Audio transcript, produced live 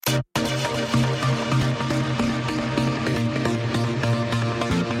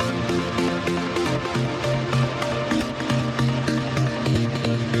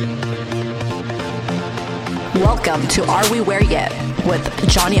Welcome to Are We Where Yet with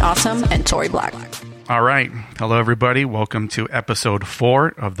Johnny Awesome and Tori Black. All right. Hello, everybody. Welcome to episode 4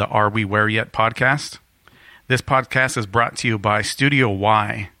 of the Are We Where Yet podcast. This podcast is brought to you by Studio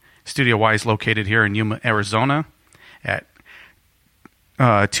Y. Studio Y is located here in Yuma, Arizona at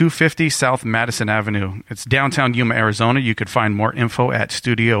 250 South Madison Avenue. It's downtown Yuma, Arizona. You could find more info at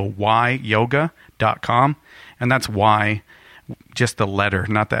studioyyoga.com. And that's Y, just the letter,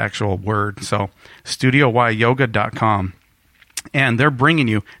 not the actual word. So studioyyoga.com. And they're bringing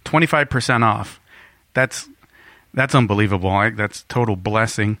you 25% off. That's unbelievable. That's total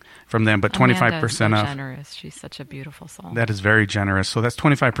blessing from them. But 25% off. Generous. She's such a beautiful soul. That is very generous. So that's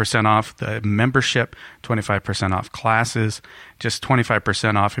 25% off the membership, 25% off classes, just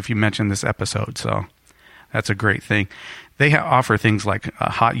 25% off if you mention this episode. So that's a great thing. They offer things like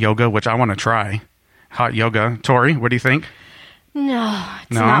hot yoga, which I want to try. Hot yoga. Tori, what do you think? No,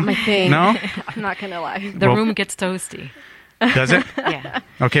 it's not my thing. No? I'm not going to lie. The room gets toasty. Does it? Yeah.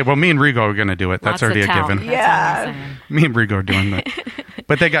 Okay, well, me and Rigo are going to do it. That's already a given. Yeah. Me and Rigo are doing that.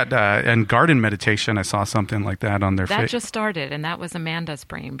 But they got, and garden meditation, I saw something like that on their That Facebook. just started, and that was Amanda's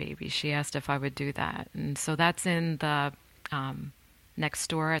brain baby. She asked if I would do that. And so that's in the next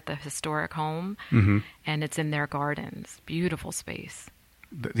door at the historic home, and it's in their gardens. Beautiful space.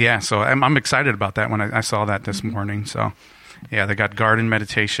 Yeah, so I'm excited about that when I saw that this morning. So, yeah, they got garden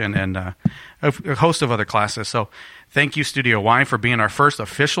meditation and a host of other classes. So thank you, Studio Y, for being our first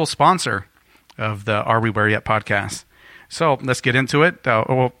official sponsor of the Are We Where Yet podcast. So let's get into it.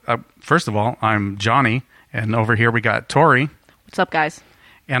 First of all, I'm Johnny, and over here we got Tori. What's up, guys?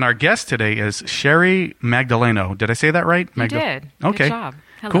 And our guest today is Sheri Magdaleno. Did I say that right? You did. Okay. Good job.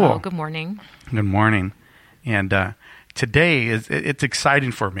 Hello. Cool. Good morning. Good morning. And today it's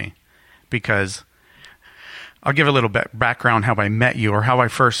exciting for me because I'll give a little bit background how I met you or how I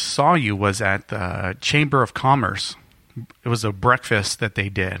first saw you was at the Chamber of Commerce. It was a breakfast that they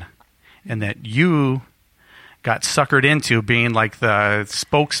did, and that you got suckered into being like the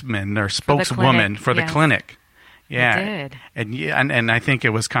spokesman or spokeswoman for the clinic. Yeah. I did. And I think it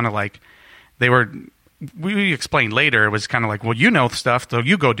was kind of like we explained later, it was kind of like, well, you know stuff, so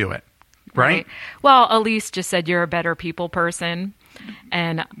you go do it. Right? Well, Elise just said you're a better people person.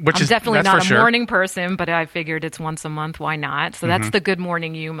 And I'm definitely not a morning person, but I figured it's once a month. Why not? So that's the Good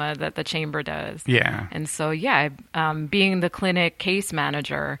Morning Yuma that the chamber does. Yeah. And so, being the clinic case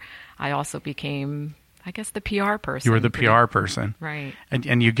manager, I also became, I guess, the PR person. You were the PR person. Right.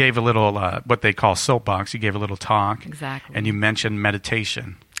 And you gave a little, what they call soapbox. You gave a little talk. Exactly. And you mentioned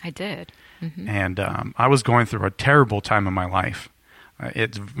meditation. I did. Mm-hmm. And I was going through a terrible time in my life.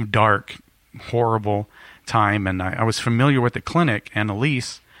 It's dark, horrible time, and I was familiar with the clinic and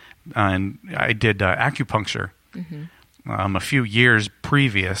Elise, and I did acupuncture a few years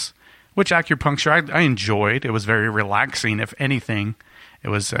previous, which acupuncture I enjoyed. It was very relaxing, if anything. It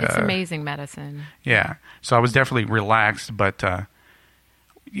was it's amazing medicine. Yeah, so I was definitely relaxed, but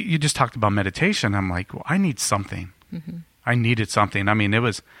you just talked about meditation. I'm like, well, I need something. I needed something. I mean, it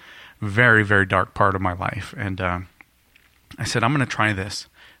was very, very dark part of my life, and I said, I'm going to try this.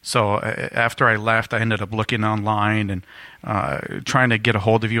 So after I left, I ended up looking online and trying to get a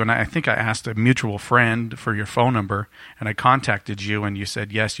hold of you. And I think I asked a mutual friend for your phone number, and I contacted you, and you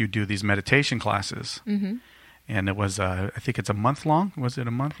said, yes, you do these meditation classes. And it was, I think it's a month long. Was it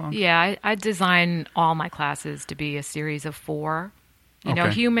a month long? Yeah, I design all my classes to be a series of 4. You know,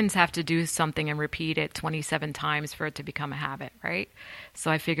 humans have to do something and repeat it 27 times for it to become a habit, right? So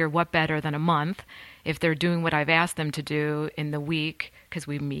I figure what better than a month if they're doing what I've asked them to do in the week, because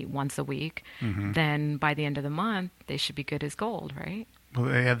we meet once a week, then by the end of the month, they should be good as gold, right? Well,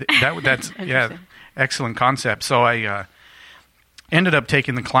 yeah, that's excellent concept. So I ended up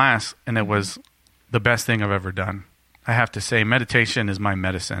taking the class, and it was the best thing I've ever done. I have to say, meditation is my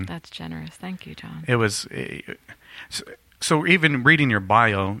medicine. That's generous. Thank you, John. It was... So even reading your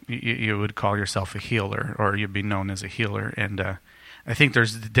bio, you would call yourself a healer, or you'd be known as a healer. And I think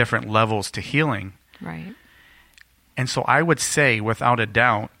there's different levels to healing. Right. And so I would say, without a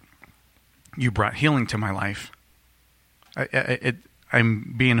doubt, you brought healing to my life.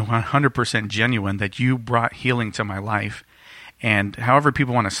 I'm being 100% genuine that you brought healing to my life. And however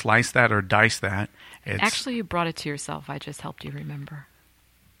people want to slice that or dice that, Actually, you brought it to yourself. I just helped you remember.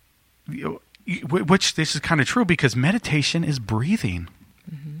 Which this is kind of true, because meditation is breathing.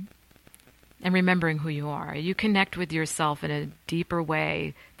 And remembering who you are. You connect with yourself in a deeper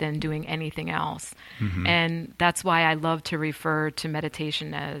way than doing anything else. And that's why I love to refer to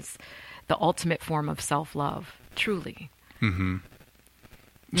meditation as the ultimate form of self-love, truly. You're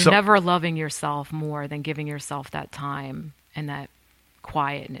never loving yourself more than giving yourself that time and that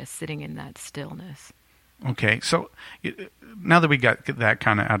quietness, sitting in that stillness. Okay, so now that we got that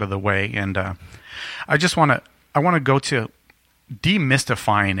kind of out of the way, and I want to go to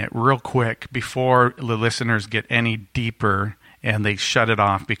demystifying it real quick before the listeners get any deeper and they shut it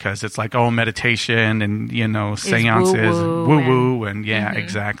off because it's like, oh, meditation and, seances, woo-woo, and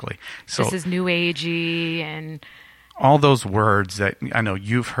exactly. So this is new agey and all those words that I know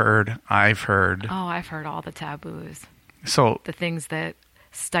you've heard, I've heard. Oh, I've heard all the taboos. So the things that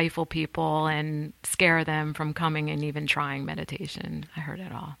stifle people and scare them from coming and even trying meditation. I heard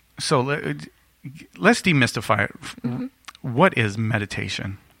it all. So let's demystify it. Mm-hmm. What is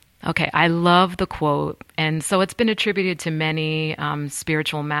meditation? Okay, I love the quote. And so it's been attributed to many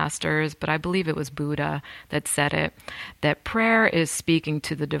spiritual masters, but I believe it was Buddha that said it, that prayer is speaking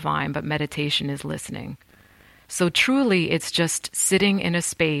to the divine, but meditation is listening. So truly, it's just sitting in a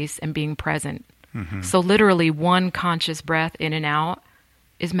space and being present. Mm-hmm. So literally, one conscious breath in and out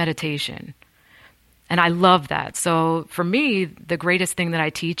is meditation. And I love that. So for me, the greatest thing that I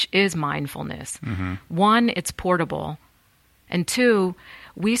teach is mindfulness. Mm-hmm. One, it's portable. And two,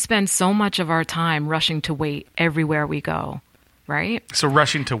 we spend so much of our time rushing to wait everywhere we go, right? So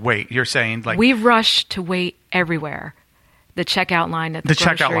rushing to wait, you're saying like... We rush to wait everywhere. The checkout line at the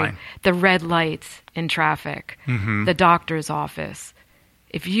grocery, checkout line. The red lights in traffic, mm-hmm. the doctor's office.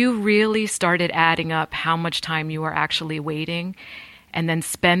 If you really started adding up how much time you are actually waiting and then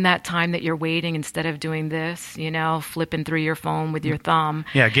spend that time that you're waiting instead of doing this, flipping through your phone with your thumb.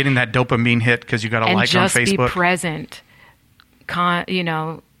 Yeah, getting that dopamine hit because you got a like on Facebook. And just be present.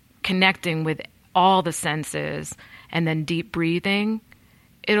 Connecting with all the senses and then deep breathing,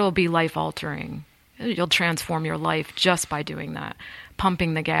 it'll be life altering. You'll transform your life just by doing that.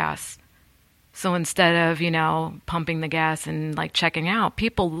 Pumping the gas. So instead of, pumping the gas and like checking out,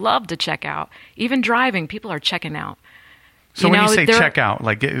 people love to check out. Even driving, people are checking out. So when you say check out,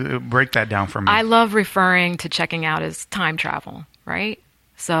 like break that down for me. I love referring to checking out as time travel, right?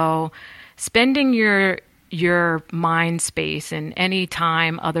 So spending your mind space in any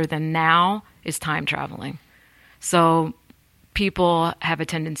time other than now is time traveling. So people have a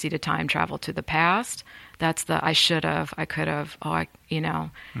tendency to time travel to the past. That's the I should have, I could have,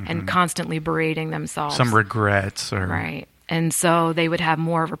 mm-hmm. and constantly berating themselves. Some regrets. Right. And so they would have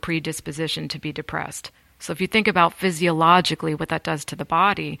more of a predisposition to be depressed. So if you think about physiologically what that does to the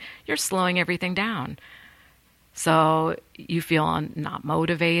body, you're slowing everything down. So you feel not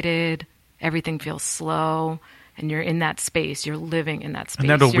motivated. Everything feels slow, and you're in that space. You're living in that space. And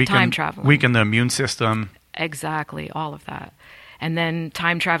that'll you're time traveling. Weaken the immune system. Exactly, all of that. And then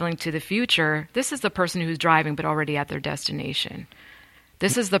time traveling to the future, this is the person who's driving but already at their destination.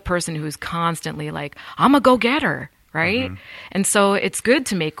 This is the person who's constantly like, I'm a go-getter, right? Mm-hmm. And so it's good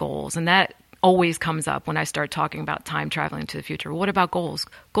to make goals, and that always comes up when I start talking about time traveling to the future. What about goals?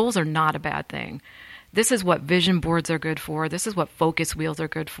 Goals are not a bad thing. This is what vision boards are good for. This is what focus wheels are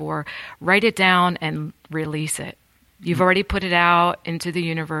good for. Write it down and release it. You've already put it out into the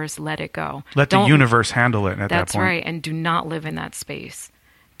universe. Let it go. Let the universe handle it at that point. That's right. And do not live in that space.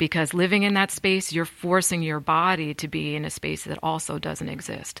 Because living in that space, you're forcing your body to be in a space that also doesn't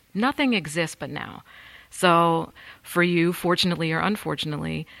exist. Nothing exists but now. So for you, fortunately or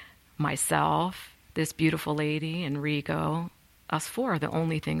unfortunately, myself, this beautiful lady, and Rigo, us four are the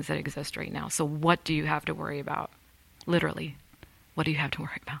only things that exist right now. So what do you have to worry about? Literally, what do you have to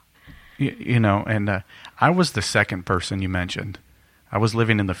worry about? And I was the second person you mentioned. I was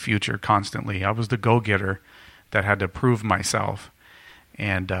living in the future constantly. I was the go-getter that had to prove myself.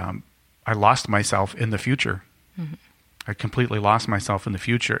 And I lost myself in the future. Mm-hmm. I completely lost myself in the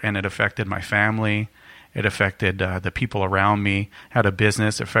future, and it affected my family. It affected the people around me. Had a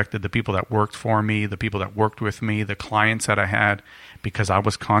business. It affected the people that worked for me, the people that worked with me, the clients that I had, because I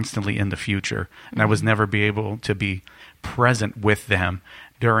was constantly in the future. And mm-hmm. I was never be able to be present with them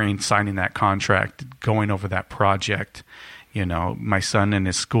during signing that contract, going over that project, my son and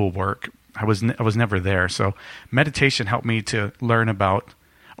his schoolwork. I was never there. So meditation helped me to learn about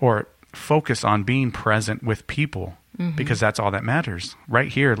or focus on being present with people. Mm-hmm. Because that's all that matters. Right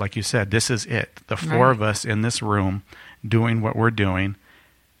here, like you said, this is it. The four of us in this room doing what we're doing.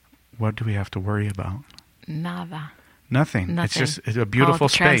 What do we have to worry about? Nada. Nothing. It's just a beautiful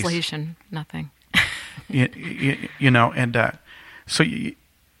space. Translation, nothing. So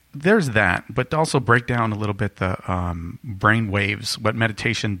there's that, but also break down a little bit the brain waves, what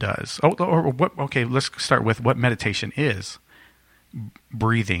meditation does. Okay, let's start with what meditation is.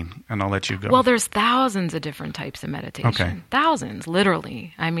 Breathing, and I'll let you go. Well, there's thousands of different types of meditation. Okay. Thousands,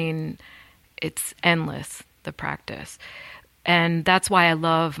 literally. I mean, it's endless, the practice. And that's why I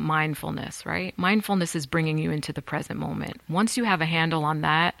love mindfulness, right? Mindfulness is bringing you into the present moment. Once you have a handle on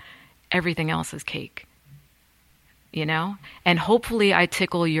that, everything else is cake. and hopefully I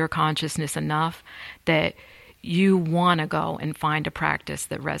tickle your consciousness enough that you want to go and find a practice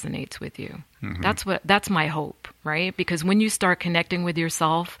that resonates with you. That's my hope, right? Because when you start connecting with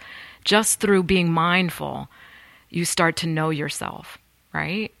yourself, just through being mindful, you start to know yourself,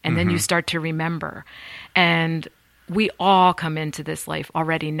 right? And then you start to remember. And we all come into this life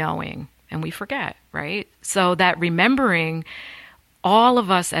already knowing, and we forget, right? So that remembering, all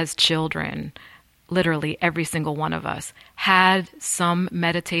of us as children, literally every single one of us, had some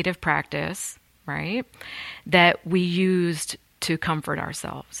meditative practice, right, that we used to comfort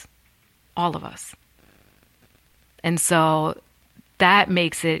ourselves. All of us. And so that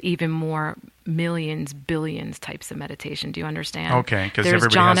makes it even more millions, billions types of meditation. Do you understand? Okay, because there's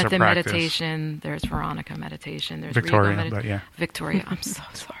everybody Jonathan has their practice. meditation, there's Veronica meditation, there's Victoria, Rita but yeah. Victoria, I'm so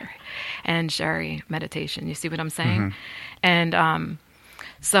sorry. And Sheri meditation. You see what I'm saying? And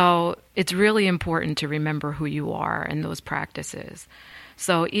so it's really important to remember who you are in those practices.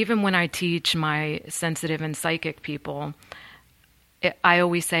 So even when I teach my sensitive and psychic people, I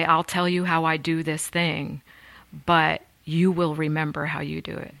always say, I'll tell you how I do this thing, but you will remember how you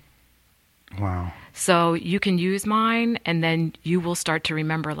do it. Wow. So you can use mine, and then you will start to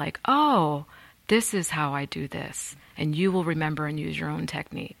remember, like, oh, this is how I do this. And you will remember and use your own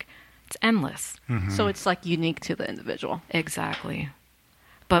technique. It's endless. So it's like unique to the individual. Exactly.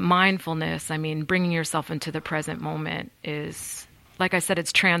 But mindfulness, I mean, bringing yourself into the present moment is, like I said,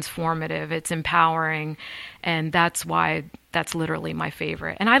 it's transformative, it's empowering, and that's why that's literally my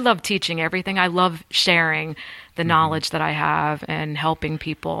favorite. And I love teaching everything. I love sharing the knowledge that I have and helping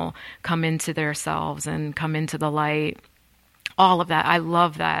people come into themselves and come into the light. All of that. I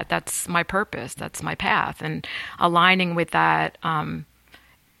love that. That's my purpose. That's my path. And aligning with that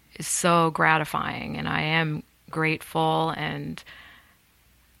is so gratifying. And I am grateful, and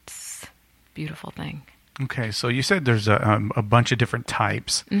it's a beautiful thing. Okay, so you said there's a bunch of different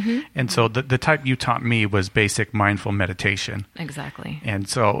types. And so the type you taught me was basic mindful meditation. Exactly. And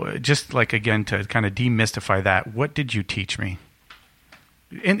so just like, again, to kind of demystify that, what did you teach me?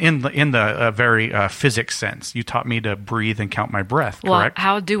 In the very physics sense, you taught me to breathe and count my breath, correct? Well,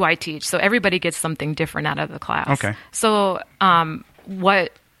 how do I teach? So everybody gets something different out of the class. Okay. So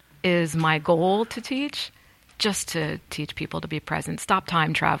what is my goal to teach? Just to teach people to be present, stop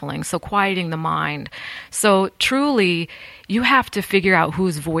time traveling, so quieting the mind. So truly, you have to figure out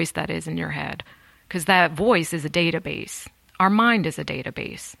whose voice that is in your head, because that voice is a database. Our mind is a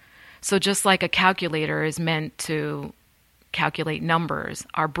database. So just like a calculator is meant to calculate numbers,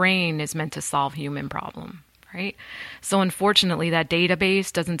 our brain is meant to solve human problem, right? So unfortunately, that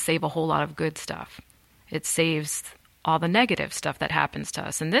database doesn't save a whole lot of good stuff. It saves all the negative stuff that happens to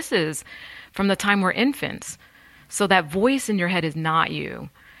us. And this is from the time we're infants. So that voice in your head is not you.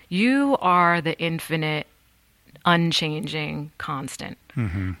 You are the infinite, unchanging constant.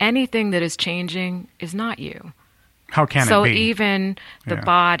 Anything that is changing is not you. How can it be? So even the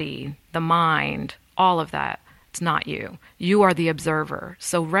body, the mind, all of that, it's not you. You are the observer.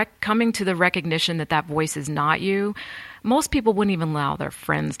 So coming to the recognition that that voice is not you, most people wouldn't even allow their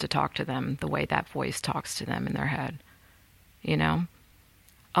friends to talk to them the way that voice talks to them in their head. You know?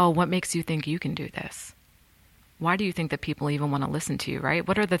 Oh, what makes you think you can do this? Why do you think that people even want to listen to you, right?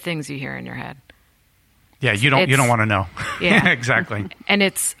 What are the things you hear in your head? Yeah, you don't want to know. Yeah. Exactly. And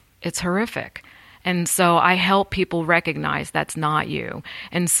it's horrific. And so I help people recognize that's not you.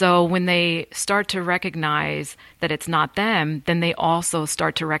 And so when they start to recognize that it's not them, then they also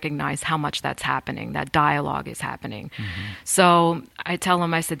start to recognize how much that's happening, that dialogue is happening. So I tell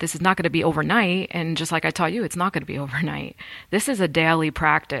them, I said, this is not going to be overnight. And just like I taught you, it's not going to be overnight. This is a daily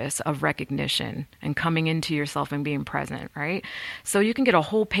practice of recognition and coming into yourself and being present, right? So you can get a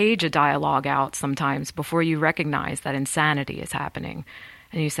whole page of dialogue out sometimes before you recognize that insanity is happening.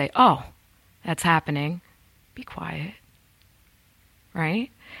 And you say, oh, that's happening. Be quiet. Right?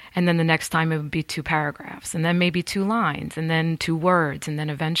 And then the next time it would be 2 paragraphs, and then maybe 2 lines, and then 2 words, and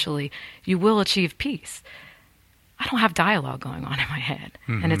then eventually you will achieve peace. I don't have dialogue going on in my head,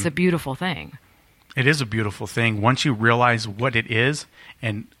 and it's a beautiful thing. It is a beautiful thing. Once you realize what it is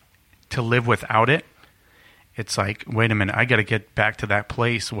and to live without it, it's like, wait a minute, I got to get back to that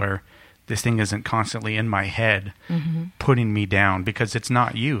place where this thing isn't constantly in my head putting me down, because it's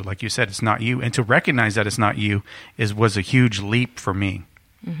not you. Like you said, it's not you. And to recognize that it's not you was a huge leap for me,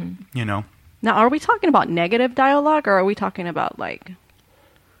 you know? Now, are we talking about negative dialogue, or are we talking about like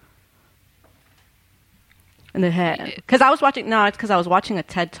in the head? Because I was watching a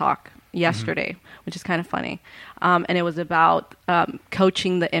TED Talk yesterday, which is kind of funny. And it was about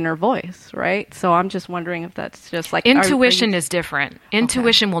coaching the inner voice, right? So I'm just wondering if that's just like... Intuition is different.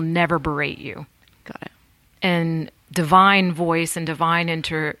 Intuition will never berate you. Got it. And divine voice and divine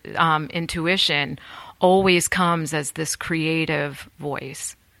intuition always comes as this creative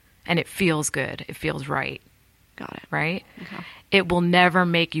voice, and it feels good. It feels right. Got it. Right? Okay. It will never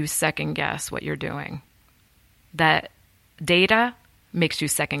make you second guess what you're doing. That data makes you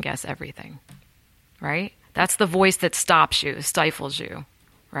second guess everything. Right? That's the voice that stops you, stifles you.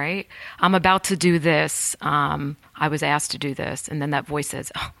 Right? I'm about to do this. I was asked to do this. And then that voice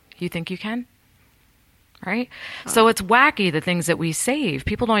says, oh, you think you can? Right? So it's wacky, the things that we save.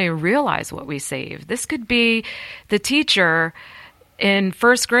 People don't even realize what we save. This could be the teacher in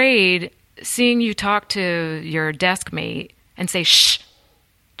first grade seeing you talk to your desk mate and say, shh,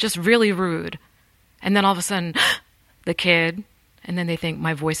 just really rude. And then all of a sudden, the kid, and then they think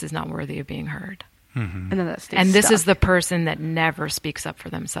my voice is not worthy of being heard. Mm-hmm. And then that stays And this stuck. is the person that never speaks up for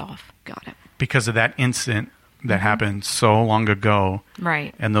themselves. Got it. Because of that incident that happened so long ago.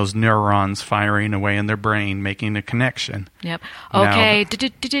 Right. And those neurons firing away in their brain, making a connection. Yep. Now Okay.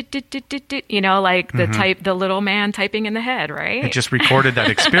 You know, like the little man typing in the head, right? It just recorded that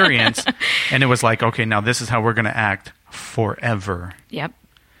experience. And it was like, okay, now this is how we're going to act forever. Yep.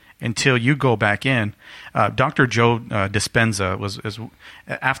 Until you go back in. Dr. Joe Dispenza was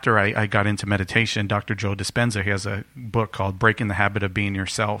after I got into meditation, Dr. Joe Dispenza, he has a book called Breaking the Habit of Being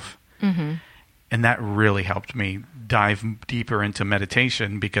Yourself. Mm-hmm. And that really helped me dive deeper into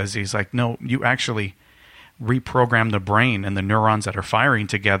meditation, because he's like, no, you actually reprogram the brain and the neurons that are firing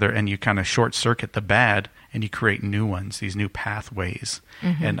together, and you kind of short circuit the bad and you create new ones, these new pathways.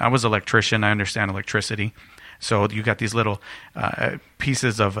 Mm-hmm. And I was an electrician. I understand electricity. So you got these little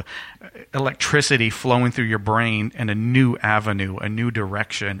pieces of electricity flowing through your brain and a new avenue, a new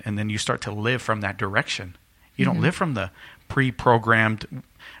direction. And then you start to live from that direction. You don't live from the pre-programmed,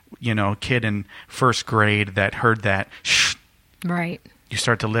 kid in first grade that heard that, shh. Right. You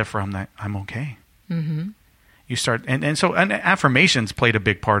start to live from that, I'm okay. Mm-hmm. You start, and affirmations played a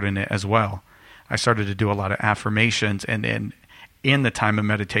big part in it as well. I started to do a lot of affirmations and in the time of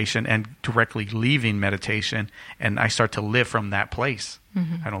meditation and directly leaving meditation, and I start to live from that place.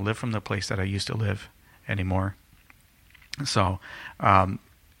 Mm-hmm. I don't live from the place that I used to live anymore. So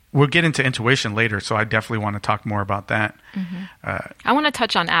we'll get into intuition later, so I definitely want to talk more about that. Mm-hmm. I want to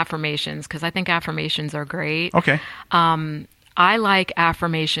touch on affirmations, because I think affirmations are great. Okay. I like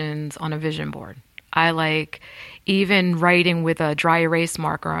affirmations on a vision board. I like even writing with a dry erase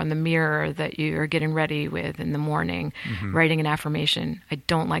marker on the mirror that you're getting ready with in the morning, writing an affirmation. I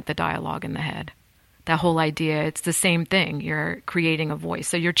don't like the dialogue in the head. That whole idea, it's the same thing. You're creating a voice.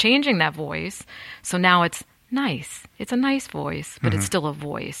 So you're changing that voice. So now it's nice. It's a nice voice, but it's still a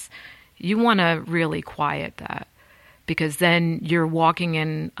voice. You want to really quiet that, because then you're walking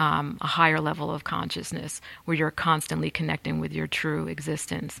in a higher level of consciousness where you're constantly connecting with your true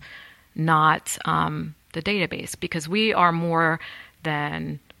existence, not the database, because we are more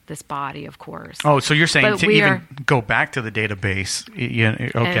than this body, of course. Oh, so you're saying But to even go back to the database.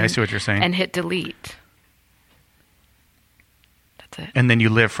 I see what you're saying. And hit delete. That's it. And then you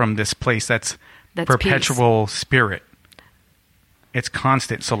live from this place that's perpetual spirit. It's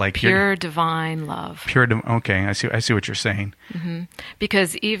constant. So like pure divine love. Okay, I see what you're saying. Mm-hmm.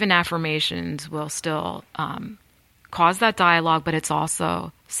 Because even affirmations will still cause that dialogue, but it's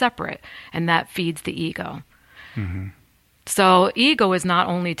also separate, and that feeds the ego. Mm-hmm. So ego is not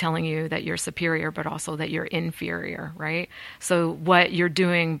only telling you that you're superior, but also that you're inferior, right? So what you're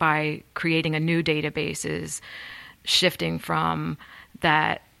doing by creating a new database is shifting from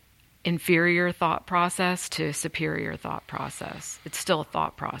that inferior thought process to superior thought process. It's still a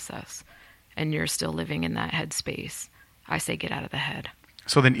thought process, and you're still living in that headspace. I say get out of the head.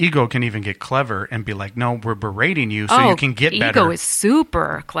 So then ego can even get clever and be like, no, we're berating you so you can get better. Ego is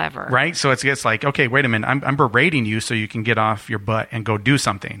super clever. Right? So it's like, okay, wait a minute. I'm berating you so you can get off your butt and go do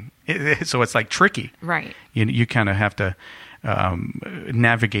something. So it's like tricky. Right. You kind of have to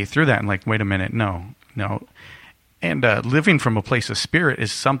navigate through that and like, wait a minute, no. And living from a place of spirit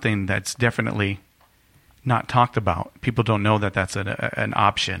is something that's definitely not talked about. People don't know that that's an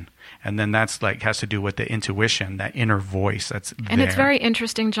option. And then that's like has to do with the intuition, that inner voice that's there. And it's very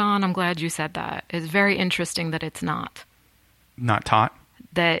interesting, John. I'm glad you said that. It's very interesting that it's not taught.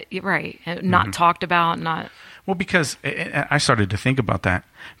 That right, not talked about, not. Well, because I started to think about that,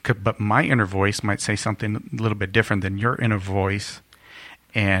 but my inner voice might say something a little bit different than your inner voice,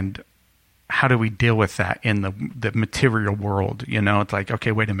 and how do we deal with that in the material world? It's like,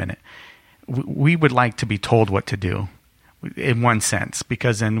 okay, wait a minute. We would like to be told what to do. In one sense,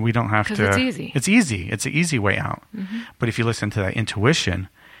 because then we don't have to. It's easy. It's easy. It's an easy way out. Mm-hmm. But if you listen to that intuition,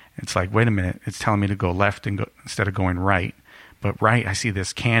 it's like, wait a minute, it's telling me to go left and go instead of going right. But I see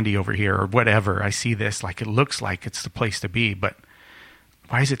this candy over here or whatever. I see this, like it looks like it's the place to be, but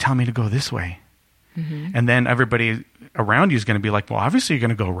why is it telling me to go this way? Mm-hmm. And then everybody around you is going to be like, well, obviously you're going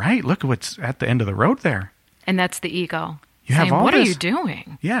to go right. Look at what's at the end of the road there. And that's the ego. You saying, have all what this. are you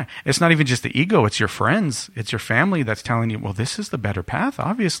doing? Yeah. It's not even just the ego. It's your friends. It's your family that's telling you, well, this is the better path,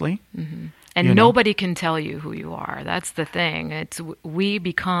 obviously. Mm-hmm. And nobody can tell you who you are. That's the thing. We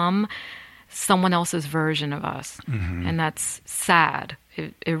become someone else's version of us. Mm-hmm. And that's sad.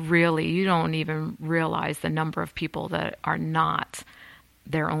 It really, you don't even realize the number of people that are not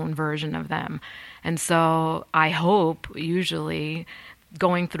their own version of them. And so I hope, usually,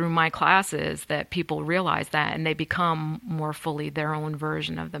 going through my classes, that people realize that and they become more fully their own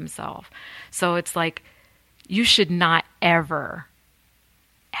version of themselves. So it's like, you should not ever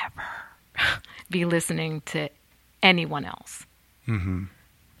be listening to anyone else. Mm-hmm.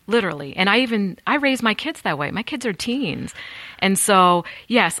 Literally. And I raise my kids that way. My kids are teens. And so,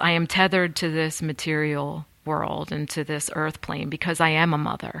 yes, I am tethered to this material world and to this earth plane because I am a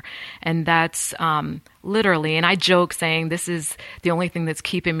mother. And that's literally, and I joke saying this is the only thing that's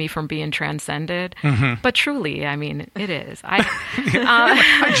keeping me from being transcended. Mm-hmm. But truly, I mean, it is.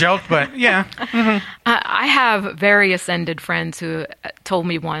 I joke, but yeah. Mm-hmm. I have very ascended friends who told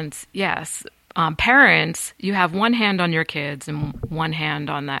me once, yes, parents, you have one hand on your kids and one hand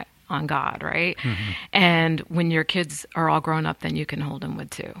on God, right? Mm-hmm. And when your kids are all grown up, then you can hold them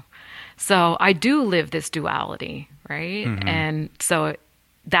with two. So I do live this duality, right? Mm-hmm. And so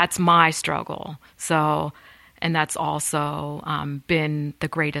that's my struggle. So, and that's also been the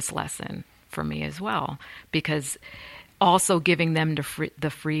greatest lesson for me as well, because also giving them the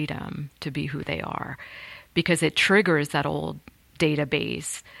freedom to be who they are, because it triggers that old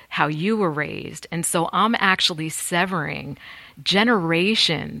database, how you were raised. And so I'm actually severing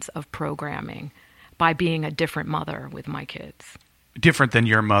generations of programming by being a different mother with my kids. Different than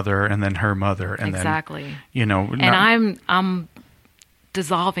your mother and then her mother. And exactly. Then, and I'm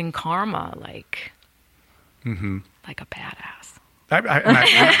dissolving karma like a badass. And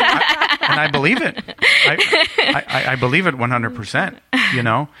I believe it. I believe it 100%,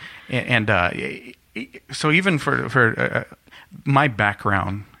 And so even for my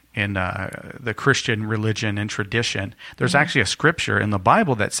background in the Christian religion and tradition, there's actually a scripture in the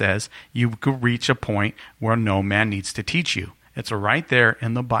Bible that says you could reach a point where no man needs to teach you. It's right there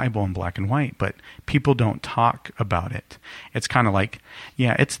in the Bible in black and white, but people don't talk about it. It's kind of like,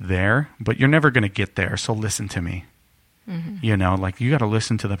 yeah, it's there, but you're never going to get there, so listen to me. Mm-hmm. Like you got to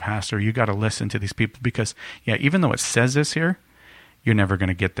listen to the pastor, you got to listen to these people, because, yeah, even though it says this here, you're never going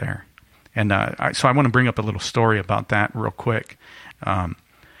to get there. And so I want to bring up a little story about that real quick.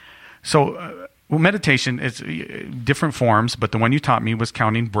 Meditation is different forms, but the one you taught me was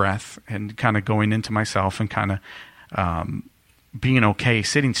counting breath and kind of going into myself and kind of being okay,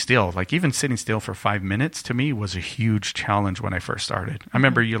 sitting still. Like even sitting still for 5 minutes to me was a huge challenge when I first started. I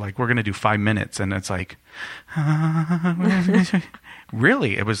remember you're like, we're going to do 5 minutes. And it's like,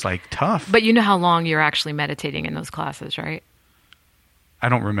 really? It was like tough. But you know how long you're actually meditating in those classes, right? I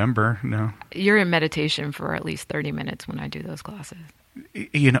don't remember, no. You're in meditation for at least 30 minutes when I do those classes.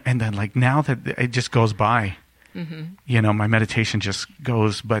 And then like now that it just goes by, my meditation just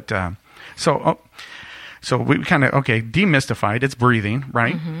goes. But so we kind of, demystified. It's breathing,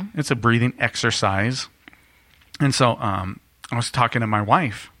 right? Mm-hmm. It's a breathing exercise. And so I was talking to my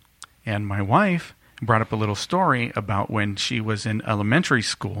wife, and my wife brought up a little story about when she was in elementary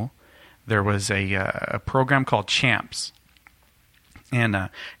school. There was a program called CHAMPS. And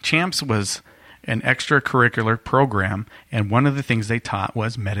CHAMPS was an extracurricular program, and one of the things they taught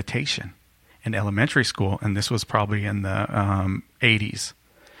was meditation in elementary school. And this was probably in the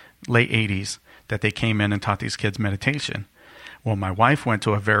late 80s. That they came in and taught these kids meditation. Well, my wife went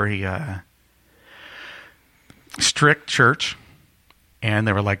to a very strict church, and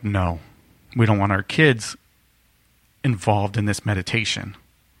they were like, no, we don't want our kids involved in this meditation.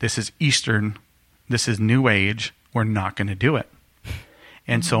 This is Eastern. This is New Age. We're not going to do it.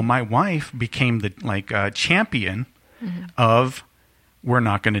 And so my wife became the champion of we're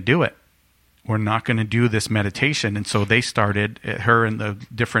not going to do it. We're not going to do this meditation. And so they started, her and the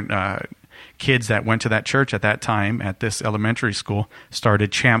different kids that went to that church at that time at this elementary school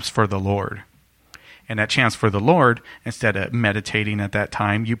started Champs for the Lord. And at Champs for the Lord, instead of meditating at that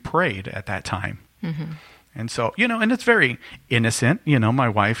time, you prayed at that time. Mm-hmm. And so, and it's very innocent. My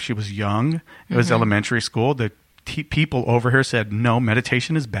wife, she was young. It was elementary school. The people over here said, no,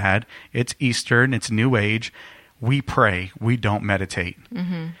 meditation is bad. It's Eastern. It's New Age. We pray. We don't meditate.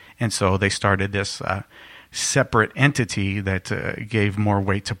 Mm-hmm. And so they started this separate entity that gave more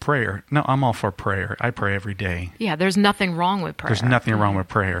weight to prayer. No, I'm all for prayer. I pray every day. Yeah, there's nothing wrong with prayer. There's nothing wrong with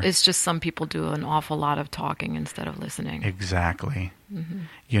prayer. It's just some people do an awful lot of talking instead of listening. Exactly.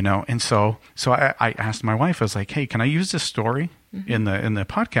 You know, and so I asked my wife, I was like, hey, can I use this story in the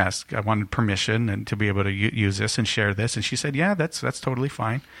podcast? I wanted permission and to be able to use this and share this. And she said, yeah, that's totally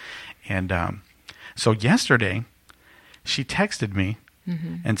fine. And so yesterday she texted me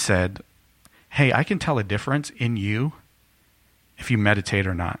and said, hey, I can tell a difference in you if you meditate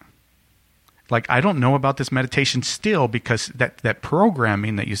or not. Like, I don't know about this meditation still because that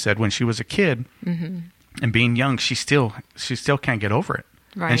programming that you said when she was a kid and being young, she still can't get over it.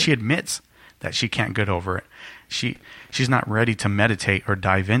 Right. And she admits that she can't get over it. She's not ready to meditate or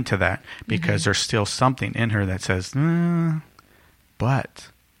dive into that because there's still something in her that says, but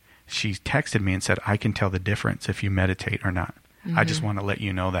she texted me and said, I can tell the difference if you meditate or not. I just want to let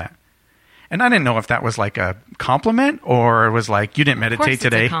you know that. And I didn't know if that was like a compliment or it was like, you didn't meditate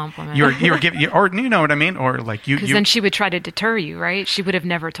today. It's a compliment. You were giving, or you know what I mean? Or like you. Because then she would try to deter you, right? She would have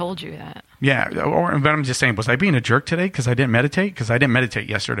never told you that. Yeah. But I'm just saying, was I being a jerk today because I didn't meditate? Because I didn't meditate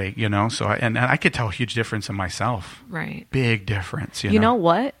yesterday, you know? So, and I could tell a huge difference in myself. Right. Big difference. You know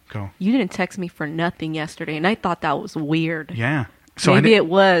what? Go. You didn't text me for nothing yesterday, and I thought that was weird. Yeah. So Maybe it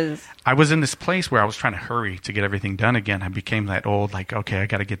was. I was in this place where I was trying to hurry to get everything done again. I became that old, like, okay, I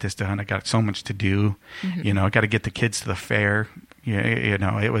got to get this done. I got so much to do. You know, I got to get the kids to the fair. You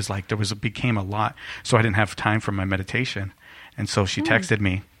know, it was like became a lot. So I didn't have time for my meditation. And so she texted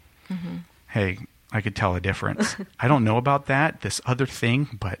me, hey, I could tell a difference. I don't know about this other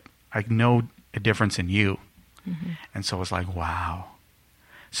thing, but I know a difference in you. And so I was like, wow.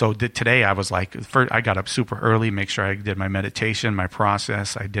 So today I was like, I got up super early, make sure I did my meditation, my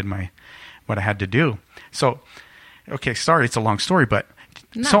process. I did what I had to do. So, okay, sorry, it's a long story, but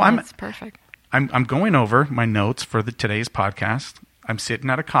That's perfect. I'm going over my notes for today's podcast. I'm sitting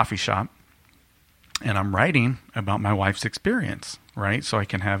at a coffee shop and I'm writing about my wife's experience, right? So I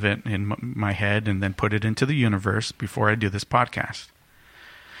can have it in my head and then put it into the universe before I do this podcast.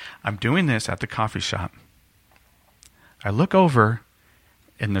 I'm doing this at the coffee shop. I look over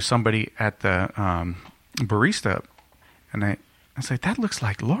and there's somebody at the barista, and I was like, that looks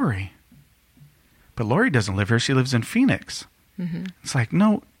like Lori. But Lori doesn't live here. She lives in Phoenix. It's like,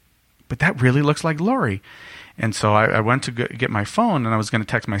 no, but that really looks like Lori. And so I went to get my phone, and I was going to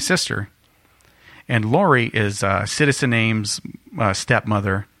text my sister. And Lori is Citizen Aim's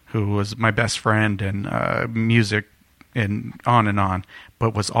stepmother, who was my best friend and music and on,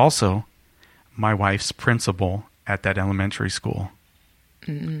 but was also my wife's principal at that elementary school.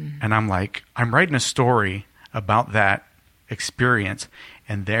 And I'm like, I'm writing a story about that experience,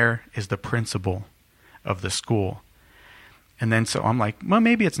 and there is the principal of the school. And then so I'm like, well,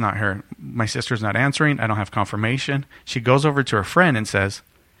 maybe it's not her. My sister's not answering. I don't have confirmation. She goes over to her friend and says,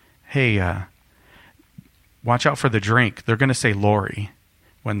 hey, watch out for the drink. They're going to say Lori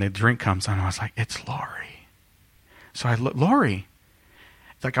when the drink comes on. I was like, it's Lori. So I look, Lori,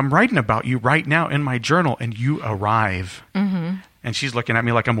 like, I'm writing about you right now in my journal, and you arrive. And she's looking at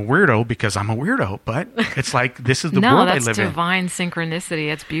me like I'm a weirdo because I'm a weirdo. But it's like, this is the world I live in. No, that's divine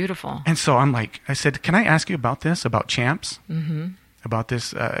synchronicity. It's beautiful. And so I'm like, I said, can I ask you about this, about champs? About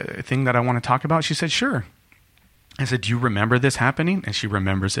this thing that I want to talk about? She said, sure. I said, do you remember this happening? And she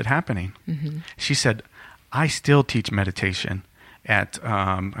remembers it happening. She said, I still teach meditation at,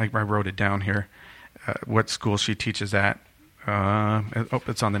 I wrote it down here, what school she teaches at.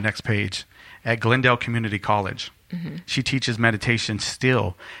 It's on the next page. At Glendale Community College. She teaches meditation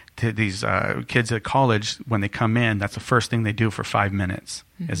still to these kids at college. When they come in, that's the first thing they do for 5 minutes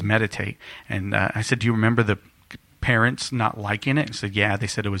is meditate. And I said, do you remember the parents not liking it? She said, yeah, they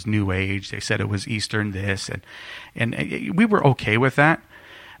said it was New Age. They said it was Eastern this. And we were okay with that.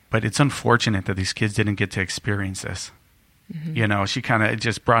 But it's unfortunate that these kids didn't get to experience this. You know, she kind of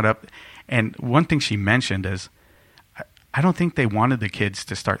just brought up. And one thing she mentioned is, I don't think they wanted the kids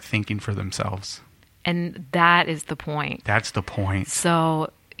to start thinking for themselves. And that is the point. That's the point.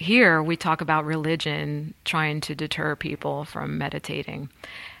 So here we talk about religion trying to deter people from meditating.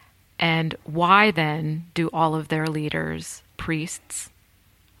 And why then do all of their leaders, priests,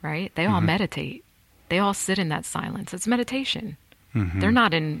 right? They all meditate. They all sit in that silence. It's meditation. They're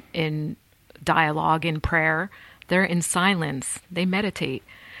not in dialogue, in prayer. They're in silence. They meditate.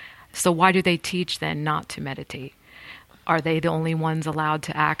 So why do they teach then not to meditate? Are they the only ones allowed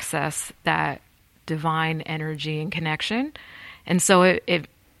to access that divine energy and connection? And so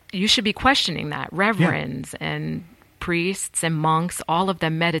you should be questioning that. Reverends and priests and monks, all of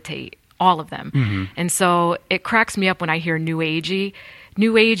them meditate, all of them. And so it cracks me up when I hear New Agey.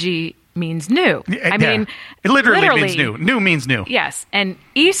 New Agey means new. I mean, it literally means new. New means new. Yes. And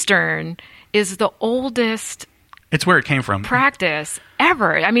Eastern is the oldest it's where it came from. Practice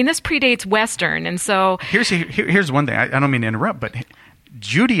ever. I mean, this predates Western. And so here's one thing. I don't mean to interrupt, but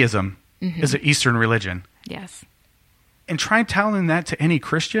Judaism is an Eastern religion. Yes. And try telling that to any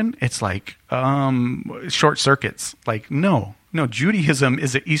Christian, it's like short circuits. Like, no, Judaism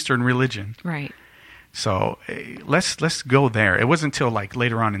is an Eastern religion. Right. So let's go there. It wasn't until like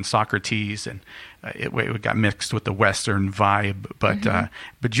later on in Socrates and it got mixed with the Western vibe.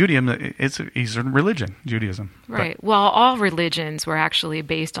 But Judaism, it's an Eastern religion, Judaism. Right. Well, all religions were actually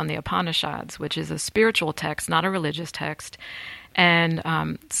based on the Upanishads, which is a spiritual text, not a religious text. And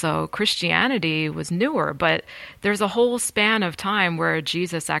so Christianity was newer, but there's a whole span of time where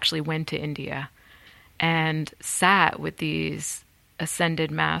Jesus actually went to India and sat with these ascended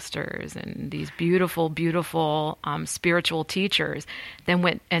masters and these beautiful, beautiful spiritual teachers, then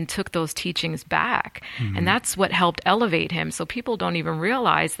went and took those teachings back. And that's what helped elevate him. So people don't even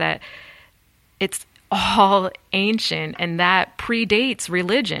realize that it's all ancient, and that predates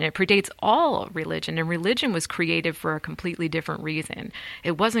religion. It predates all religion, and religion was created for a completely different reason.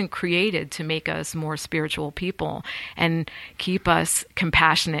 It wasn't created to make us more spiritual people and keep us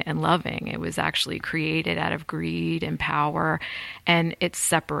compassionate and loving. It was actually created out of greed and power, and it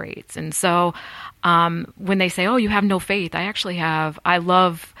separates. And so when they say, oh, you have no faith, I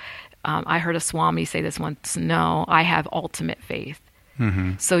heard a Swami say this once, no, I have ultimate faith.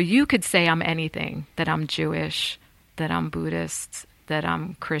 So you could say I'm anything, that I'm Jewish, that I'm Buddhist, that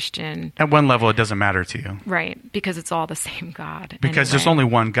I'm Christian. At one level, it doesn't matter to you. Right, because it's all the same God. Because there's only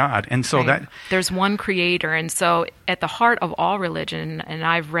one God. And so there's one creator. And so at the heart of all religion, and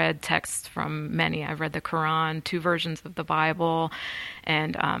I've read texts from many. I've read the Quran, 2 versions of the Bible,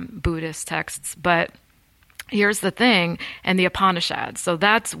 and Buddhist texts. But here's the thing, and the Upanishads. So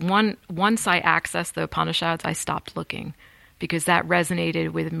that's once I accessed the Upanishads, I stopped looking, because that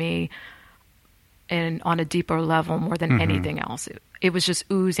resonated with me and on a deeper level more than anything else. It was just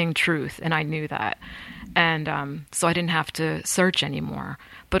oozing truth, and I knew that. And so I didn't have to search anymore.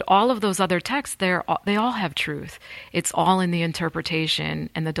 But all of those other texts, they all have truth. It's all in the interpretation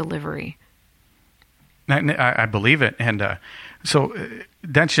and the delivery. I believe it. And so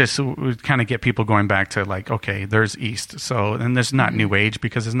that's just would kind of get people going back to like, okay, there's East. So, and there's not New Age,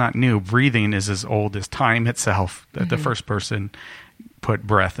 because it's not new. Breathing is as old as time itself. The first person put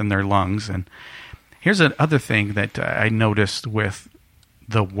breath in their lungs. And here's another thing that I noticed with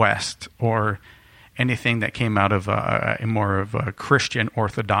the West, or anything that came out of more of a Christian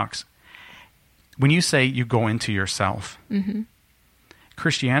Orthodox. When you say you go into yourself,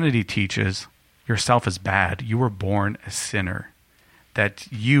 Christianity teaches yourself is bad. You were born a sinner. That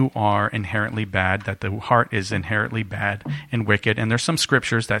you are inherently bad, that the heart is inherently bad and wicked. And there's some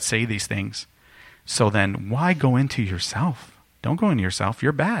scriptures that say these things. So then why go into yourself? Don't go into yourself.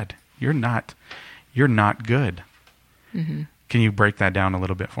 You're bad. You're not good. Can you break that down a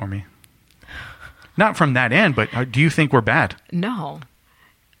little bit for me? Not from that end, but do you think we're bad? No.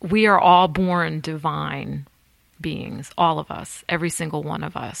 We are all born divine beings, all of us, every single one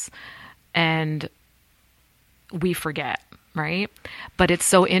of us. And we forget. Right? But it's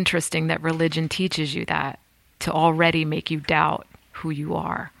so interesting that religion teaches you that, to already make you doubt who you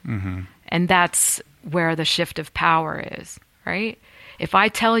are. And that's where the shift of power is, right? If I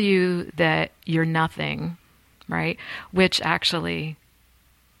tell you that you're nothing, right? Which actually,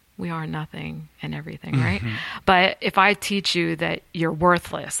 we are nothing and everything, right? But if I teach you that you're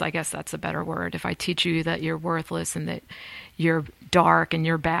worthless, I guess that's a better word. If I teach you that you're worthless and that you're dark and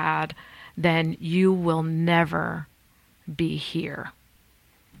you're bad, then you will never be here,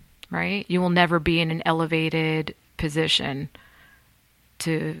 right? You will never be in an elevated position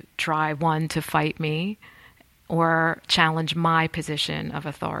to try, to fight me or challenge my position of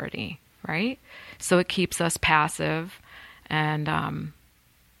authority, right? So it keeps us passive and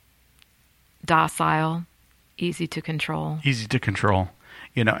docile, easy to control. Easy to control,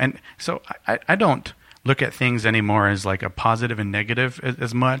 and so I don't look at things anymore as like a positive and negative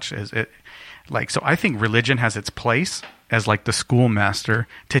as much as it. So I think religion has its place as like the schoolmaster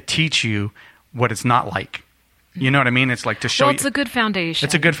to teach you what it's not like. You know what I mean? It's like to show you. It's a good foundation.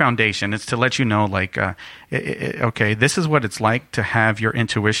 It's a good foundation. It's to let you know, like, okay, this is what it's like to have your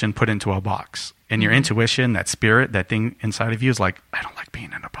intuition put into a box. And your intuition, that spirit, that thing inside of you is like, I don't like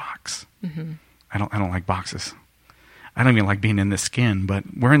being in a box. I don't like boxes. I don't even like being in this skin, but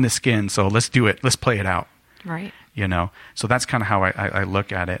we're in the skin, so let's do it. Let's play it out. Right. So that's kind of how I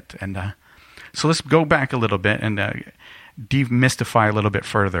look at it. And so let's go back a little bit and demystify a little bit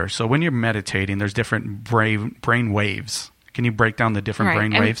further. So when you're meditating, there's different brain waves. Can you break down the different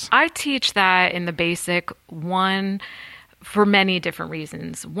brain waves? I teach that in the basic one for many different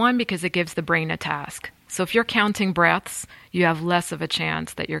reasons. One, because it gives the brain a task. So if you're counting breaths, you have less of a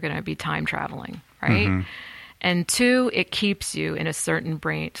chance that you're going to be time traveling, right? Mm-hmm. And two, it keeps you in a certain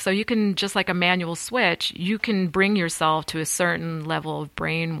brain. So you can, just like a manual switch, you can bring yourself to a certain level of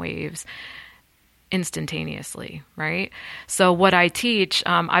brain waves instantaneously, right? So what I teach,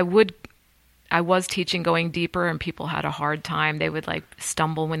 I was teaching going deeper, and people had a hard time. They would like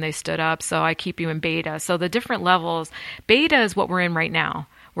stumble when they stood up. So I keep you in beta. So the different levels, beta is what we're in right now.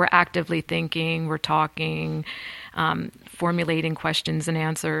 We're actively thinking, we're talking, formulating questions and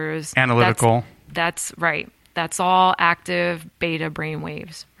answers. Analytical. That's right. That's all active beta brain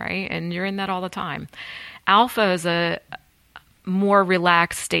waves, right? And you're in that all the time. Alpha is a more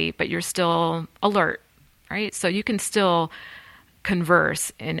relaxed state, but you're still alert, right? So you can still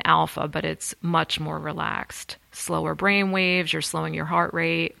converse in alpha, but it's much more relaxed. Slower brain waves, you're slowing your heart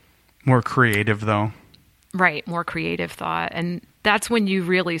rate. More creative, though. Right, more creative thought. And that's when you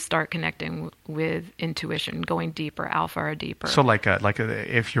really start connecting with intuition, going deeper, alpha or deeper. So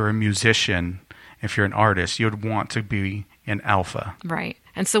if you're a musician, if you're an artist, you'd want to be in alpha. Right.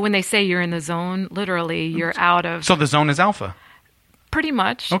 And so when they say you're in the zone, literally you're out of... So the zone is alpha? Pretty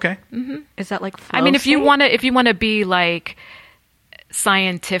much. Okay. Mm-hmm. Is that like flow I mean, if state? you want to be like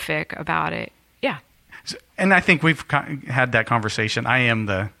scientific about it, yeah. And I think we've had that conversation. I am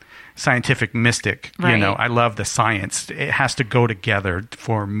the scientific mystic. Right. You know, I love the science. It has to go together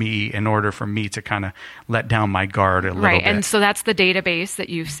for me in order for me to kind of let down my guard a little bit. Right. And so that's the database that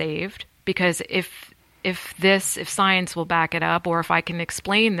you've saved. Because if science will back it up, or if I can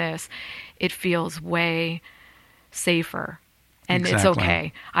explain this, it feels way safer. And It's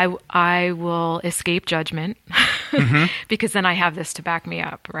okay. I will escape judgment mm-hmm. because then I have this to back me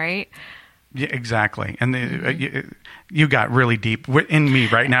up, right? Yeah, exactly. And you got really deep in me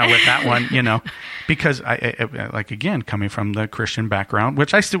right now with that one, you know, because I again, coming from the Christian background,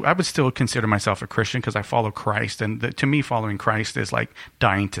 which I would still consider myself a Christian because I follow Christ. And to me, following Christ is like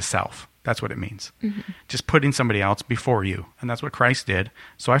dying to self. That's what it means. Mm-hmm. Just putting somebody else before you. And that's what Christ did.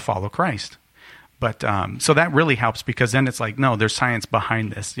 So I follow Christ. But so that really helps, because then it's like, no, there's science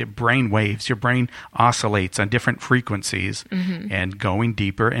behind this. Your brain waves, your brain oscillates on different frequencies mm-hmm. and going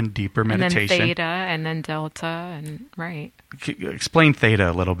deeper and deeper meditation. And then theta and then delta and right. Explain theta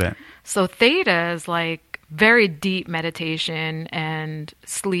a little bit. So theta is like very deep meditation and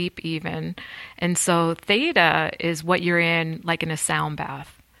sleep even. And so theta is what you're in, like in a sound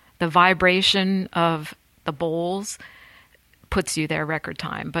bath. The vibration of the bowls puts you there record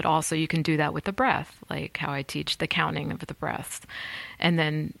time, but also you can do that with the breath, like how I teach the counting of the breaths. And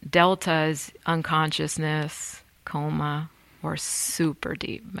then delta is unconsciousness, coma, or super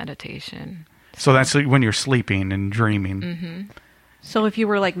deep meditation. So that's when you're sleeping and dreaming. Mm-hmm. So if you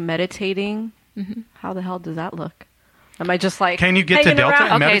were like meditating, mm-hmm. how the hell does that look? Am I just like... Can you get to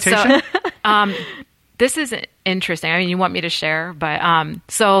delta meditation? So this is interesting. I mean, you want me to share, but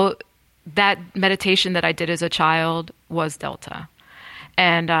so that meditation that I did as a child was delta.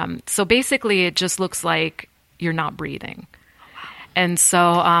 And so basically it just looks like you're not breathing. And so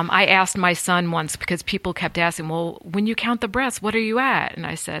I asked my son once, because people kept asking, well, when you count the breaths, what are you at? And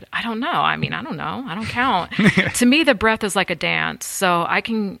I said, I don't know. I mean, I don't know. I don't count. To me, the breath is like a dance. So I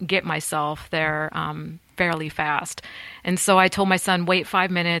can get myself there fairly fast. And so I told my son, wait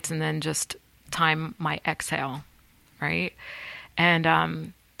 5 minutes and then just time my exhale, right?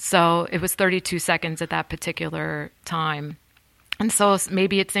 And so it was 32 seconds at that particular time. And so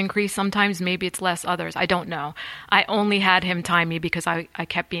maybe it's increased sometimes, maybe it's less others. I don't know. I only had him time me because I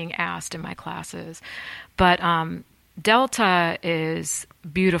kept being asked in my classes. But delta is a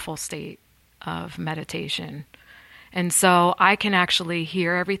beautiful state of meditation. And so I can actually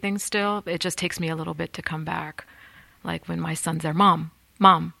hear everything still. It just takes me a little bit to come back. Like when my son's there, Mom,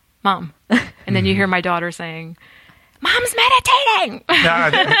 Mom, Mom. And then you hear my daughter saying, Mom's meditating.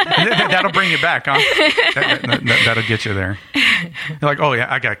 That'll bring you back, huh? That'll get you there. You're like, oh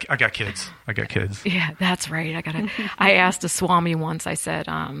yeah, I got kids. I got kids. Yeah, that's right. I asked a Swami once. I said,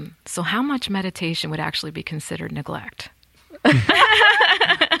 so how much meditation would actually be considered neglect? That's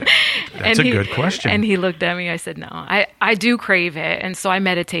a good question. And he looked at me. I said, no, I do crave it. And so I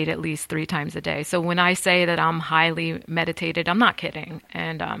meditate at least 3 times a day. So when I say that I'm highly meditated, I'm not kidding.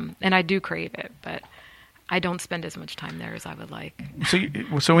 And I do crave it, but I don't spend as much time there as I would like.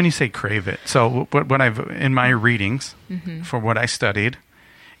 So when you say crave it, so what I've in my readings mm-hmm. for what I studied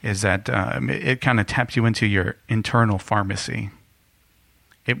is that it kind of taps you into your internal pharmacy.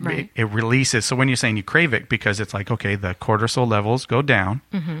 It releases. So when you're saying you crave it, because it's like, okay, the cortisol levels go down,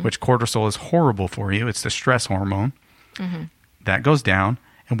 mm-hmm. which cortisol is horrible for you. It's the stress hormone. That goes down.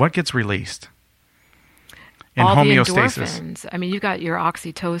 And what gets released? In all homeostasis. The endorphins. I mean, you've got your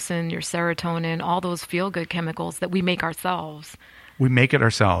oxytocin, your serotonin, all those feel-good chemicals that we make ourselves. We make it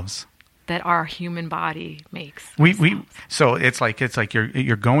ourselves. That our human body makes. So it's like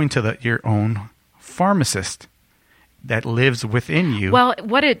you're going to your own pharmacist that lives within you. Well,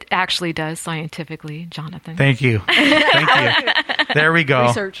 what it actually does scientifically, Jonathan. Thank you. Thank you. There we go.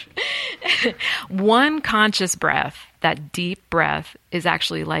 Research. One conscious breath, that deep breath, is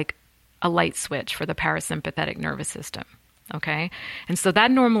actually like a light switch for the parasympathetic nervous system. Okay? And so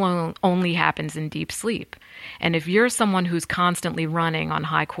that normally only happens in deep sleep. And if you're someone who's constantly running on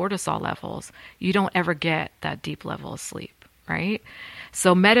high cortisol levels, you don't ever get that deep level of sleep, right?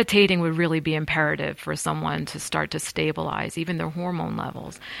 So meditating would really be imperative for someone to start to stabilize even their hormone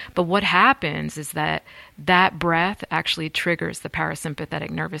levels. But what happens is that breath actually triggers the parasympathetic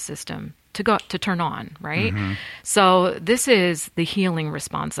nervous system to turn on, right? So this is the healing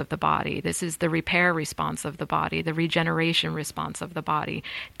response of the body. This is the repair response of the body, the regeneration response of the body,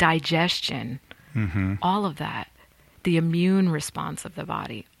 digestion, all of that. The immune response of the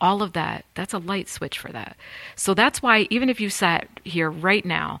body, all of that, that's a light switch for that. So that's why even if you sat here right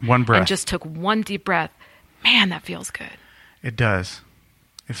now one breath, and just took one deep breath, man, that feels good. It does.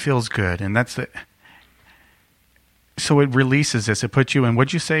 It feels good. And that's so it releases this. It puts you in,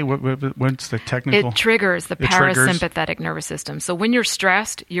 what'd you say? What's the technical? It triggers the parasympathetic nervous system. So when you're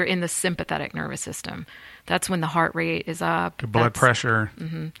stressed, you're in the sympathetic nervous system. That's when the heart rate is up. Your blood pressure.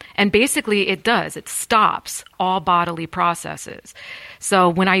 And basically it does. It stops all bodily processes. So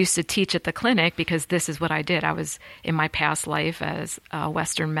when I used to teach at the clinic, because this is what I did, I was in my past life as a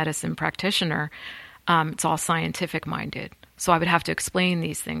Western medicine practitioner, it's all scientific minded. So I would have to explain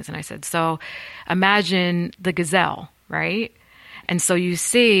these things. And I said, so imagine the gazelle, right? And so you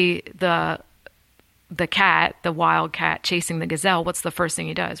see the cat, the wild cat chasing the gazelle. What's the first thing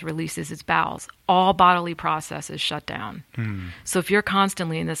he does? Releases his bowels. All bodily processes shut down. So if you're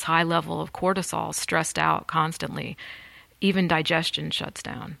constantly in this high level of cortisol, stressed out constantly, even digestion shuts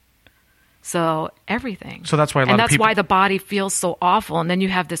down. So everything. So that's why why the body feels so awful. And then you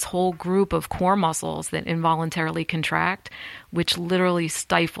have this whole group of core muscles that involuntarily contract, which literally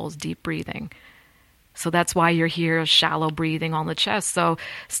stifles deep breathing. So that's why you're here, shallow breathing on the chest. So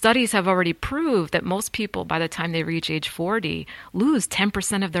studies have already proved that most people, by the time they reach age 40, lose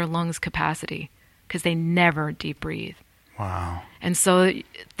 10% of their lungs capacity because they never deep breathe. Wow. And so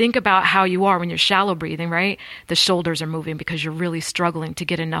think about how you are when you're shallow breathing, right? The shoulders are moving because you're really struggling to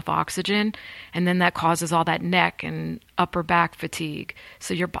get enough oxygen. And then that causes all that neck and upper back fatigue.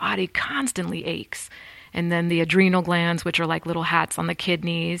 So your body constantly aches. And then the adrenal glands, which are like little hats on the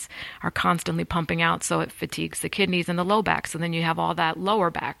kidneys, are constantly pumping out. So it fatigues the kidneys and the low back. So then you have all that lower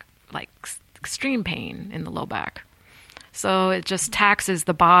back, like extreme pain in the low back. So it just taxes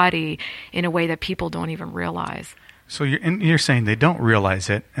the body in a way that people don't even realize. So you're saying they don't realize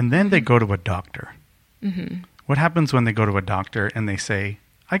it, and then they go to a doctor. What happens when they go to a doctor and they say,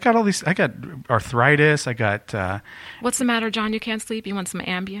 I got arthritis, What's the matter, John? You can't sleep? You want some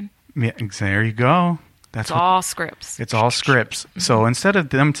Ambien? Yeah, there you go. It's all scripts. It's all scripts. So instead of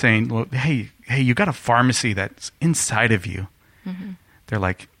them saying, well, hey, you got a pharmacy that's inside of you, they're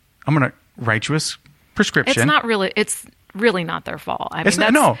like, I'm going to write you a prescription. It's really not their fault. I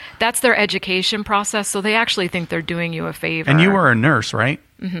mean, that's their education process. So they actually think they're doing you a favor. And you were a nurse, right?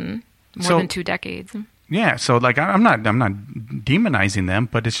 More than 2 decades. Yeah. So like, I'm not demonizing them,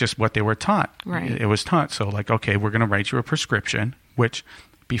 but it's just what they were taught. Right. It was taught. So like, okay, we're going to write you a prescription, which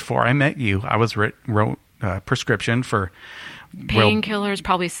before I met you, I was wrote a prescription for painkillers,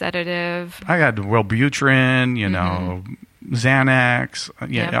 probably sedative. I had Wellbutrin,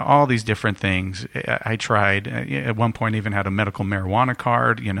 Xanax, all these different things. I tried. At one point, I even had a medical marijuana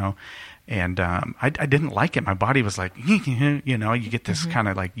card, and I didn't like it. My body was like, you get this kind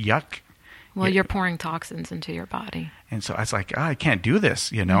of like yuck. Well, you're pouring toxins into your body. And so I was like, I can't do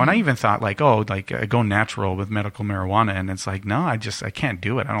this, And I even thought like, go natural with medical marijuana. And it's like, no, I can't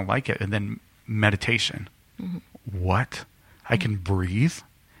do it. I don't like it. And then meditation. What? I can breathe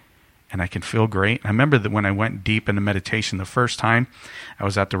and I can feel great. I remember that when I went deep into meditation the first time, I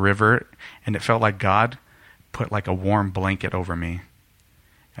was at the river and it felt like God put like a warm blanket over me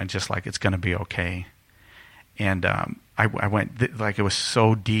and just like, it's going to be okay. And I went like it was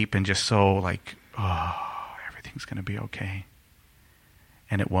so deep and just so like, everything's going to be okay.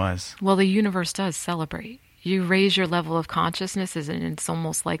 And it was. Well, the universe does celebrate. You raise your level of consciousness, and it's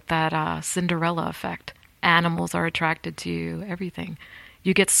almost like that Cinderella effect. Animals are attracted to you, everything.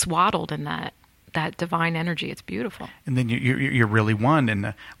 You get swaddled in that that divine energy. It's beautiful. And then you're really one.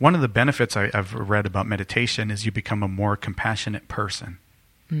 And one of the benefits I've read about meditation is you become a more compassionate person.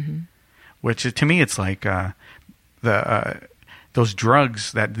 Mm-hmm. Which to me, it's like those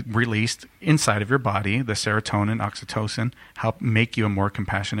drugs that released inside of your body, the serotonin, oxytocin, help make you a more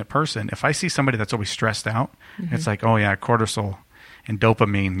compassionate person. If I see somebody that's always stressed out, it's like, oh yeah, cortisol and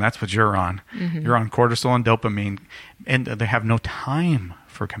dopamine, that's what you're on. You're on cortisol and dopamine, and they have no time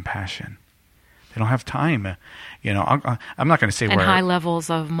for compassion. They don't have time. You know, I'm not going to say and where. High levels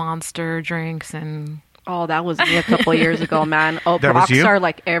of Monster drinks and... Oh, that was me a couple of years ago, man. Oh, That was you? Rockstar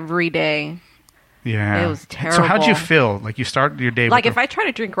like every day. Yeah. It was terrible. So how'd you feel? Like you start your day Like with if I try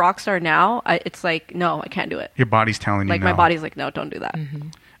to drink Rockstar now, it's like, no, I can't do it. your body's telling you Like no. my body's like, no, don't do that.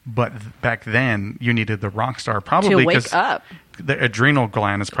 But back then, you needed the Rockstar probably To wake 'cause up. the adrenal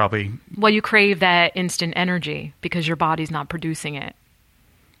gland is probably... Well, you crave that instant energy because your body's not producing it.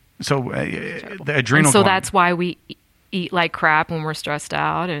 So the adrenal And so gland... that's why we eat like crap when we're stressed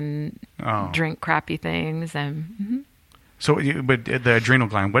out and Oh. drink crappy things. And So, but the adrenal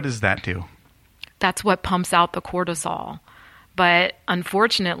gland, what does that do? that's what pumps out the cortisol. But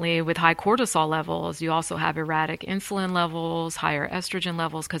unfortunately, with high cortisol levels, you also have erratic insulin levels, higher estrogen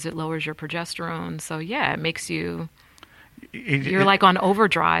levels because it lowers your progesterone. So yeah, it makes you... You're like on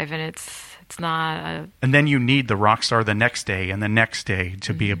overdrive, and it's not... And then you need the Rockstar the next day and the next day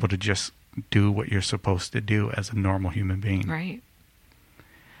to be able to just do what you're supposed to do as a normal human being. Right.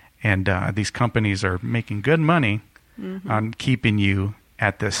 And these companies are making good money on keeping you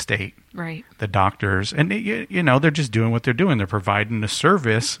at this state. Right. The doctors, and you know, they're just doing what they're doing. They're providing a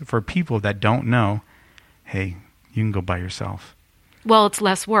service for people that don't know, hey, you can go by yourself. Well, it's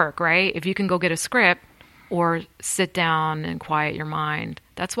less work, right? If you can go get a script or sit down and quiet your mind.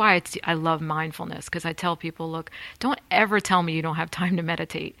 That's why I love mindfulness, because I tell people, look, don't ever tell me you don't have time to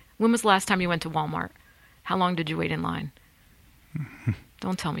meditate. When was the last time you went to Walmart? How long did you wait in line?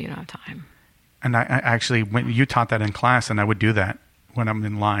 Don't tell me you don't have time. And I actually, when you taught that in class, and I would do that when I'm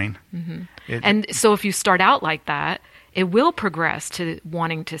in line. And so if you start out like that, it will progress to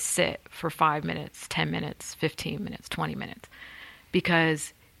wanting to sit for 5 minutes, 10 minutes, 15 minutes, 20 minutes,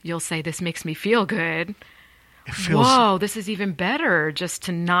 because you'll say, this makes me feel good. It feels, whoa, this is even better just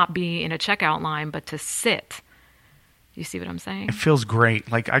to not be in a checkout line, but to sit. You see what I'm saying? it feels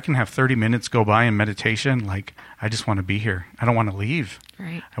great. Like I can have 30 minutes go by in meditation. Like I just want to be here. I don't want to leave.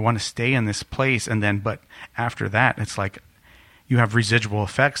 Right. I want to stay in this place. And then, but after that, it's like you have residual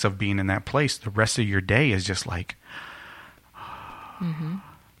effects of being in that place. The rest of your day is just like,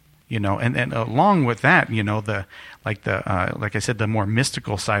 you know, and along with that, you know, like I said, the more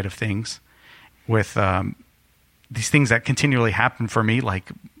mystical side of things with these things that continually happen for me, like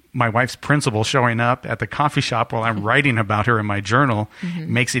my wife's principal showing up at the coffee shop while I'm writing about her in my journal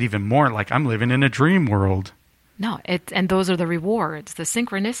makes it even more like I'm living in a dream world. No, and those are the rewards. The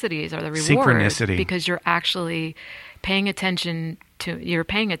synchronicities are the rewards. Synchronicity. Because you're actually paying attention to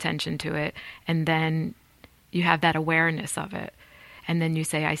it, and then you have that awareness of it. And then you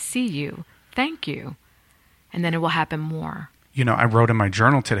say, I see you. Thank you. And then it will happen more. You know, I wrote in my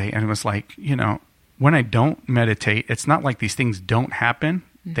journal today, and it was like, you know, when I don't meditate, it's not like these things don't happen.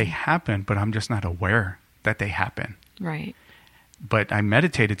 They happen, but I'm just not aware that they happen. Right. But I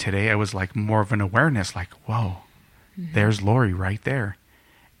meditated today. I was like more of an awareness, like, whoa, there's Lori right there.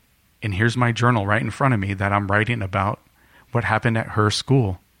 And here's my journal right in front of me that I'm writing about what happened at her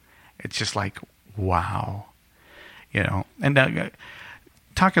school. It's just like, wow. You know, and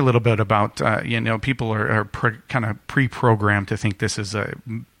talk a little bit about, you know, people are kind of pre-programmed to think this is a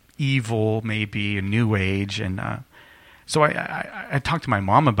evil, maybe a new age. And so I talked to my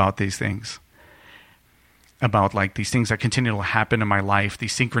mom about these things, about like these things that continue to happen in my life,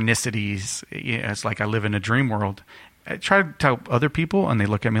 these synchronicities. It's like I live in a dream world. I try to tell other people and they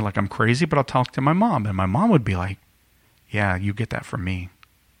look at me like I'm crazy, but I'll talk to my mom and my mom would be like, yeah, you get that from me.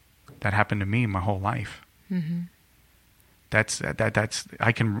 That happened to me my whole life. Mm-hmm.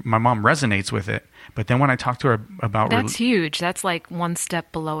 My mom resonates with it. But then when I talk to her about... That's huge. That's like one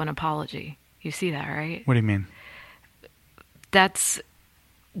step below an apology. You see that, right? What do you mean? That's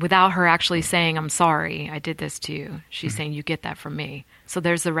without her actually saying, I'm sorry, I did this to you. She's saying, you get that from me. So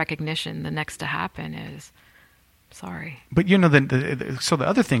there's the recognition. The next to happen is, sorry. But you know, so the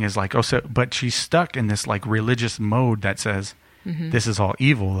other thing is like, but she's stuck in this like religious mode that says, this is all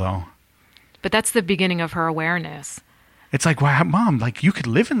evil though. But that's the beginning of her awareness. It's like, wow, Mom, like you could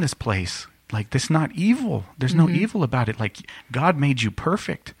live in this place. Like this not evil. There's no evil about it. Like God made you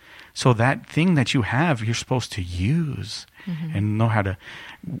perfect. So that thing that you have, you're supposed to use and know how to,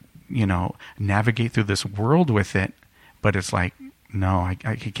 you know, navigate through this world with it. But it's like, no, I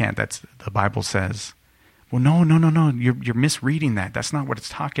can't. That's the Bible says. Well, no. You're misreading that. That's not what it's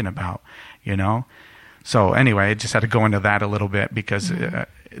talking about, you know? So anyway, I just had to go into that a little bit because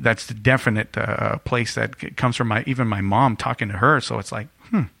that's the definite place that comes from even my mom talking to her. So it's like,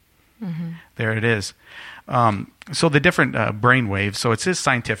 there it is. So the different brain waves. So it is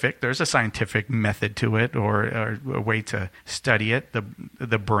scientific. There's a scientific method to it, or a way to study it.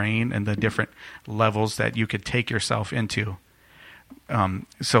 The brain and the different levels that you could take yourself into.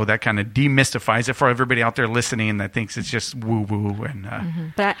 So that kind of demystifies it for everybody out there listening that thinks it's just woo woo.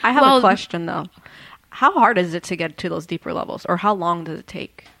 And but I have a question though. How hard is it to get to those deeper levels, or how long does it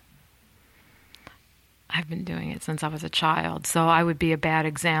take? I've been doing it since I was a child, so I would be a bad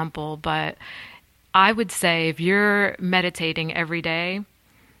example, but I would say if you're meditating every day,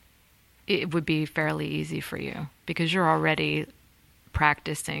 it would be fairly easy for you because you're already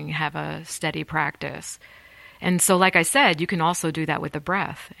practicing, have a steady practice. And so, like I said, you can also do that with the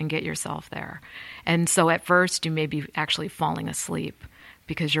breath and get yourself there. And so at first you may be actually falling asleep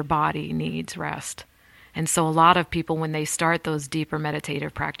because your body needs rest. And so a lot of people, when they start those deeper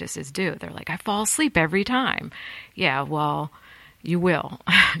meditative practices, they're like, I fall asleep every time. Yeah, well, you will,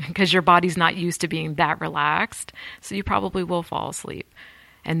 because your body's not used to being that relaxed. So you probably will fall asleep.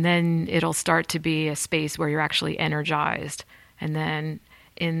 And then it'll start to be a space where you're actually energized. And then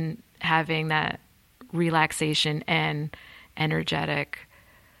in having that relaxation and energetic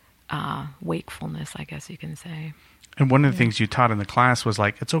wakefulness, I guess you can say. And one of the things you taught in the class was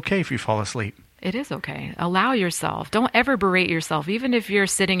like, it's okay if you fall asleep. It is okay. Allow yourself. Don't ever berate yourself. Even if you're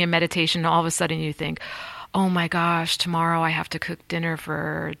sitting in meditation and all of a sudden you think, oh my gosh, tomorrow I have to cook dinner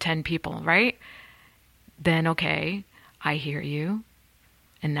for 10 people, right? Then, okay, I hear you,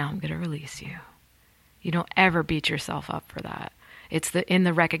 and now I'm going to release you. You don't ever beat yourself up for that. It's in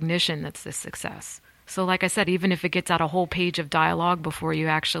the recognition that's the success. So like I said, even if it gets out a whole page of dialogue before you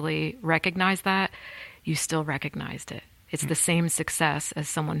actually recognize that, you still recognized it. It's the same success as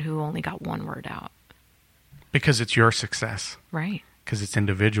someone who only got one word out. Because it's your success. Right. Because it's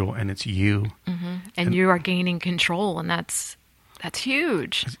individual and it's you. Mm-hmm. And you are gaining control, and that's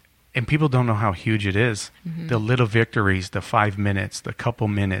huge. And people don't know how huge it is. Mm-hmm. The little victories, the 5 minutes, the couple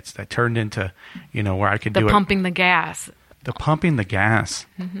minutes that turned into, where I could do it. The pumping the gas. The pumping the gas.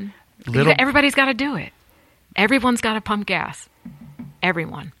 Mm-hmm. Everybody's got to do it. Everyone's got to pump gas.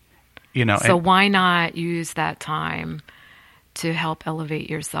 Everyone. So why not use that time to help elevate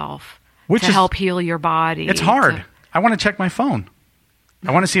yourself, help heal your body? It's hard. I want to check my phone.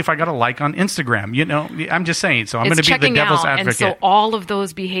 I want to see if I got a like on Instagram. I'm just saying. So I'm going to be the devil's advocate. And so all of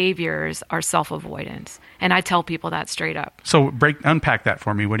those behaviors are self-avoidance. And I tell people that straight up. So unpack that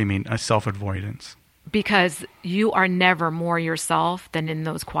for me. What do you mean, self-avoidance? Because you are never more yourself than in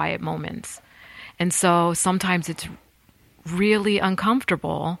those quiet moments. And so sometimes it's really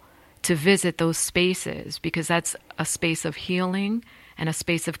uncomfortable to visit those spaces because that's a space of healing and a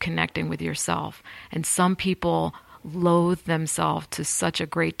space of connecting with yourself. And some people loathe themselves to such a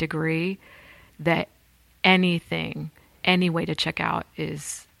great degree that any way to check out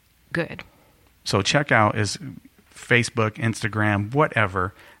is good. So check out is Facebook, Instagram,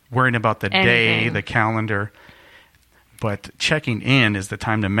 whatever, worrying about the day, the calendar. But checking in is the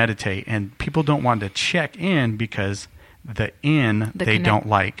time to meditate. And people don't want to check in because they don't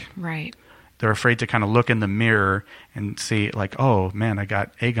like. Right. They're afraid to kind of look in the mirror and see like, oh man, I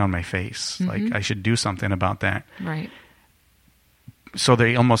got egg on my face. Mm-hmm. Like I should do something about that. Right. So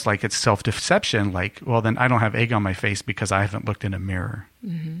they almost like it's self-deception. Like, well, then I don't have egg on my face because I haven't looked in a mirror.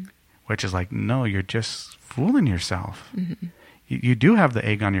 Mm-hmm. Which is like, no, you're just fooling yourself. Mm-hmm. You do have the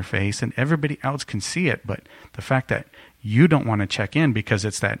egg on your face and everybody else can see it. But the fact that you don't want to check in because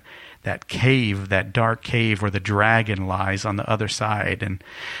it's that cave, that dark cave where the dragon lies on the other side, and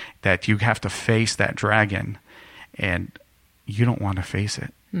that you have to face that dragon and you don't want to face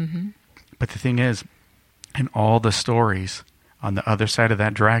it. Mm-hmm. But the thing is, in all the stories on the other side of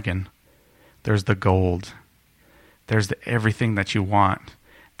that dragon, there's the gold. There's everything that you want.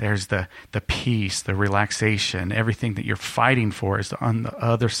 There's the peace, the relaxation, everything that you're fighting for is on the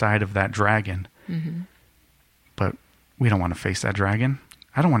other side of that dragon. Mm-hmm. But we don't want to face that dragon.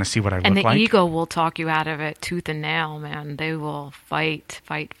 I don't want to see what I look like. And the ego will talk you out of it tooth and nail, man. They will fight.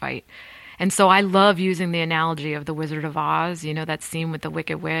 And so I love using the analogy of the Wizard of Oz. That scene with the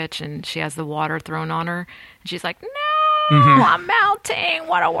Wicked Witch and she has the water thrown on her. And she's like, no, mm-hmm. I'm melting.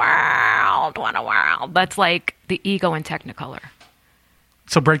 What a world. That's like the ego in Technicolor.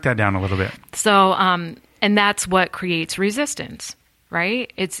 So break that down a little bit. So, and that's what creates resistance,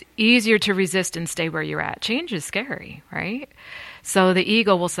 right? It's easier to resist and stay where you're at. Change is scary, right? So the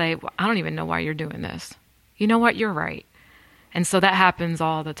ego will say, well, I don't even know why you're doing this. You know what? You're right. And so that happens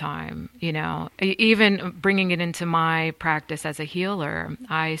all the time, Even bringing it into my practice as a healer,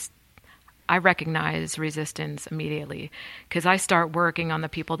 I recognize resistance immediately because I start working on the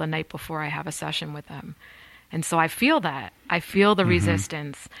people the night before I have a session with them. And so I feel that. I feel the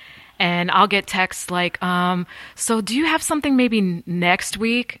resistance. And I'll get texts like, so do you have something maybe next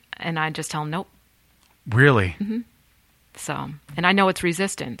week? And I just tell them, nope. Really? Mm-hmm. So, and I know it's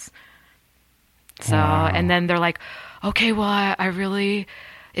resistance. So, Wow. And then they're like, okay, well, I really,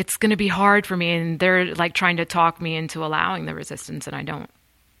 it's going to be hard for me. And they're like trying to talk me into allowing the resistance, and I don't.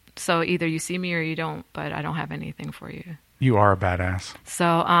 So either you see me or you don't, but I don't have anything for you. You are a badass.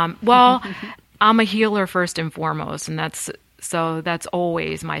 So, well, I'm a healer first and foremost. And that's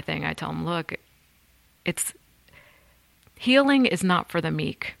always my thing. I tell them, look, healing is not for the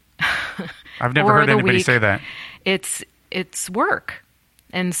meek. I've never heard anybody say that. It's work.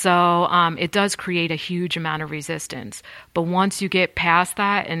 And so it does create a huge amount of resistance. But once you get past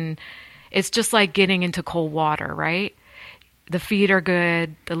that, and it's just like getting into cold water, right? The feet are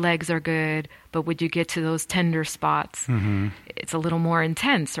good, the legs are good, but when you get to those tender spots, it's a little more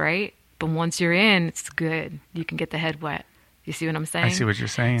intense, right? But once you're in, it's good. You can get the head wet. You see what I'm saying? I see what you're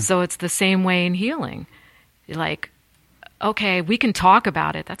saying. So it's the same way in healing. You're like, okay, we can talk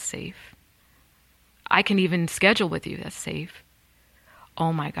about it. That's safe. I can even schedule with you. That's safe.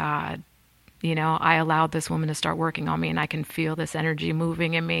 Oh my God, I allowed this woman to start working on me, and I can feel this energy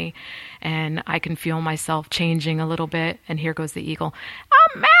moving in me, and I can feel myself changing a little bit. And here goes the ego.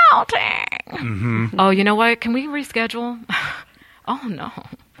 I'm melting. Oh, you know what? Can we reschedule? Oh no,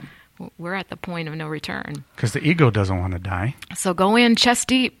 we're at the point of no return. Because the ego doesn't want to die. So go in chest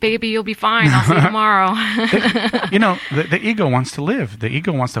deep, baby. You'll be fine. I'll see you tomorrow. The ego wants to live. The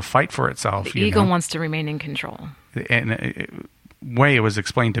ego wants to fight for itself. The ego wants to remain in control. And way it was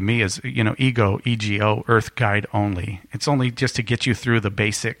explained to me is, ego, EGO, earth guide only. It's only just to get you through the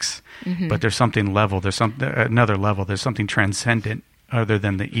basics. But there's something level. There's another level. There's something transcendent other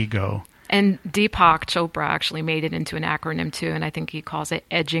than the ego. And Deepak Chopra actually made it into an acronym too, and I think he calls it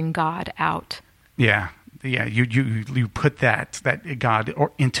edging God out. Yeah. You put that God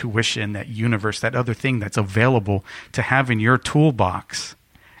or intuition, that universe, that other thing that's available to have in your toolbox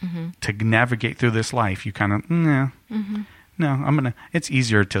to navigate through this life. You kind of, no, it's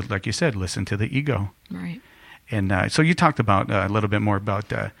easier to, like you said, listen to the ego. Right. And so you talked about a little bit more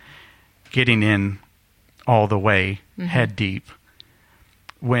about getting in all the way, head deep.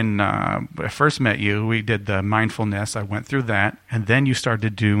 When I first met you, we did the mindfulness. I went through that. And then you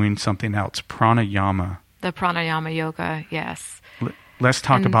started doing something else, pranayama. The pranayama yoga, yes. Let's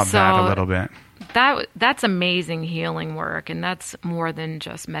talk about that a little bit. That's amazing healing work. And that's more than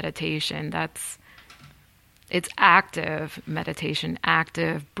just meditation. It's active meditation,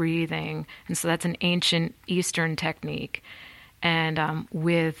 active breathing. And so that's an ancient Eastern technique. And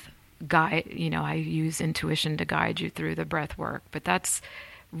with guide, I use intuition to guide you through the breath work. But that's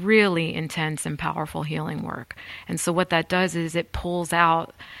really intense and powerful healing work. And so what that does is it pulls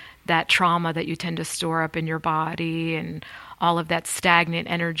out that trauma that you tend to store up in your body and all of that stagnant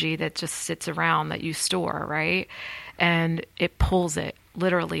energy that just sits around that you store, right? And it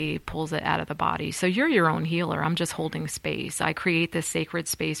literally pulls it out of the body. So you're your own healer. I'm just holding space. I create this sacred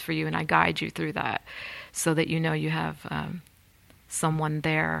space for you, and I guide you through that so that you have someone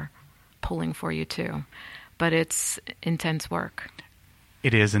there pulling for you too. But it's intense work.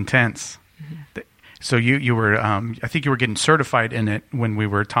 It is intense. So you were, I think you were getting certified in it when we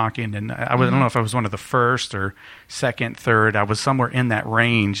were talking, and I don't know if I was one of the first or second, third. I was somewhere in that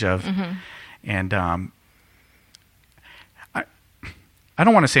range of, and I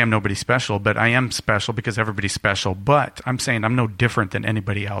don't want to say I'm nobody special, but I am special because everybody's special. But I'm saying I'm no different than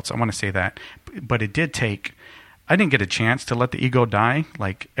anybody else. I want to say that, but it did take. I didn't get a chance to let the ego die.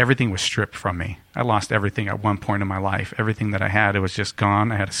 Like, everything was stripped from me. I lost everything at one point in my life. Everything that I had, it was just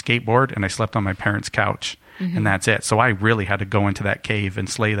gone. I had a skateboard and I slept on my parents' couch, and that's it. So I really had to go into that cave and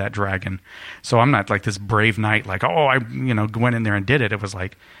slay that dragon. So I'm not like this brave knight, like, I went in there and did it. It was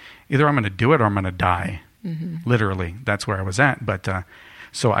like, either I'm going to do it or I'm going to die. Literally, that's where I was at. But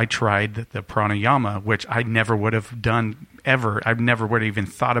so I tried the pranayama, which I never would have done ever. I never would have even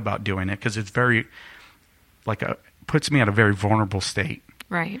thought about doing it because it's very... puts me at a very vulnerable state,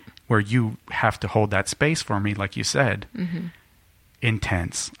 right? Where you have to hold that space for me, like you said.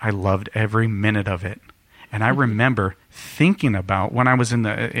 Intense. I loved every minute of it, and I remember thinking about when I was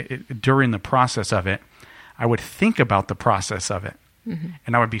during the process of it. I would think about the process of it,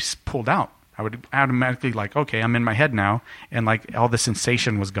 and I would be pulled out. I would automatically okay, I'm in my head now, and all the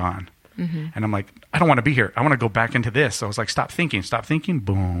sensation was gone. And I'm like, I don't want to be here. I want to go back into this. So I was like, stop thinking,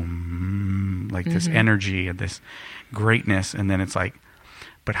 boom. like this energy and this greatness. And then it's like,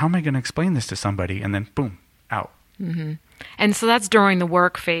 but how am I going to explain this to somebody? And then boom, out. And so that's during the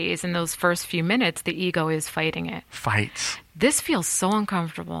work phase. In those first few minutes, the ego is fighting it. Fights. This feels so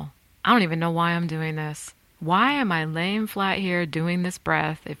uncomfortable. I don't even know why I'm doing this. Why am I laying flat here doing this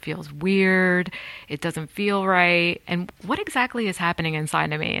breath? It feels weird. It doesn't feel right. And what exactly is happening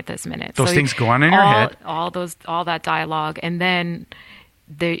inside of me at this minute? Those things go on in your head. All that dialogue. And then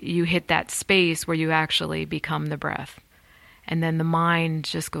you hit that space where you actually become the breath. And then the mind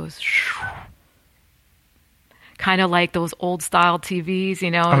just goes kind of like those old style TVs,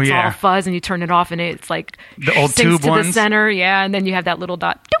 it's all fuzz and you turn it off and it's like the old sinks tube to ones. The center. Yeah. And then you have that little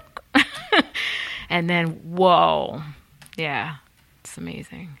dot. And then, whoa. Yeah. It's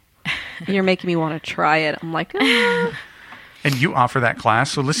amazing. You're making me want to try it. I'm like, ah. And you offer that class.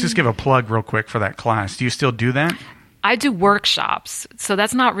 So let's just give a plug real quick for that class. Do you still do that? I do workshops. So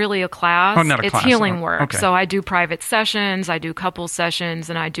that's not really a class. Oh, not a it's class. Healing work. Okay. So I do private sessions, I do couple sessions,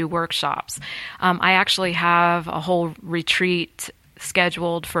 and I do workshops. I actually have a whole retreat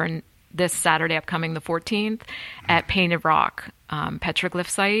scheduled for this Saturday upcoming, the 14th, at Painted Rock petroglyph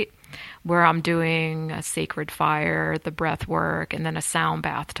site, where I'm doing a sacred fire, the breath work, and then a sound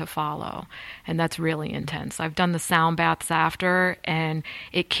bath to follow. And that's really intense. I've done the sound baths after, and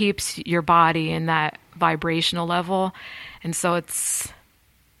it keeps your body in that vibrational level. And so it's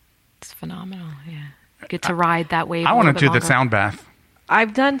phenomenal. Yeah. Get to ride that wave. I want to do the sound bath.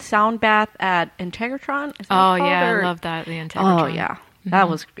 I've done sound bath at Integratron. Is that Oh, called, yeah. or? I love that. The Integratron. Oh, yeah. That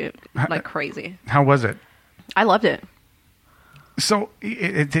was good, like crazy. How was it? I loved it. So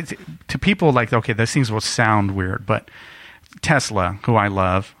to people like, okay, these things will sound weird, but Tesla, who I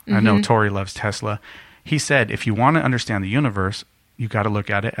love, I know Tori loves Tesla. He said, if you want to understand the universe, you got to look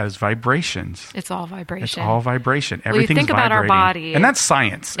at it as vibrations. It's all vibration. It's all vibration. Well, you Everything's think about vibrating. our body. And that's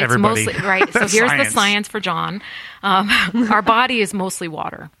science, It's everybody. mostly, right. So That's here's science. the science for John. Our body is mostly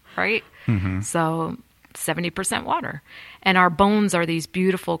water, right? So 70% water. And our bones are these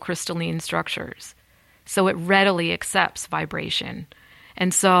beautiful crystalline structures. So it readily accepts vibration.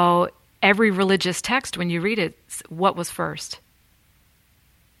 And so every religious text, when you read it, what was first?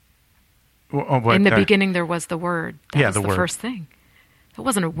 In the beginning, there was the word. That was the word. first thing. It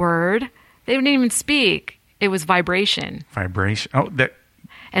wasn't a word. They didn't even speak. It was vibration. Vibration.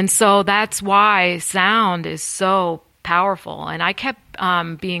 And so that's why sound is so powerful. And I kept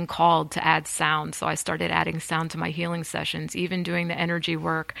being called to add sound. So I started adding sound to my healing sessions, even doing the energy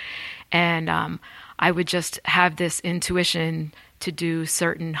work. And I would just have this intuition to do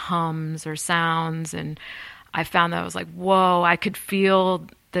certain hums or sounds. And I found that I was like, whoa, I could feel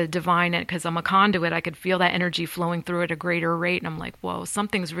the divine, because I'm a conduit, I could feel that energy flowing through at a greater rate. And I'm like, whoa,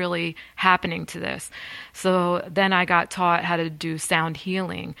 something's really happening to this. So then I got taught how to do sound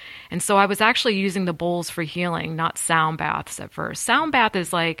healing. And so I was actually using the bowls for healing, not sound baths at first. Sound bath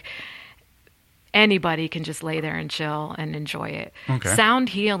is like anybody can just lay there and chill and enjoy it. Okay. Sound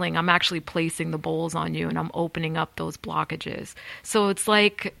healing, I'm actually placing the bowls on you and I'm opening up those blockages. So it's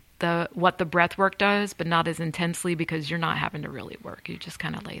like what the breath work does, but not as intensely, because you're not having to really work. You just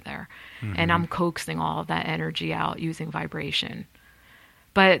kind of lay there. And I'm coaxing all of that energy out using vibration.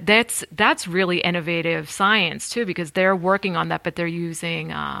 But that's really innovative science too, because they're working on that, but they're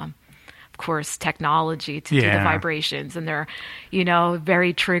using, of course, technology to do the vibrations, and they're,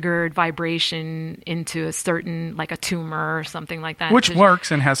 very triggered vibration into a certain, like a tumor or something like that. Which works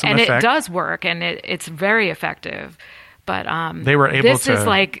and has some effect. And it does work, and it's very effective. But they were able this is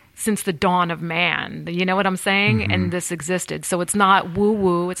like since the dawn of man. You know what I'm saying? And this existed. So it's not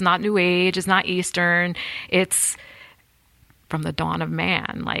woo-woo. It's not New Age. It's not Eastern. It's from the dawn of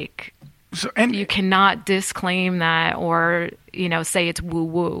man. Like, and you cannot disclaim that or, say it's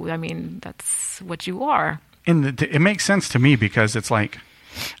woo-woo. I mean, that's what you are. And it makes sense to me, because it's like,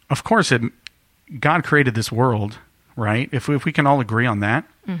 of course, God created this world, right? If we can all agree on that,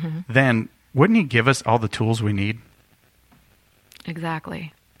 then wouldn't he give us all the tools we need?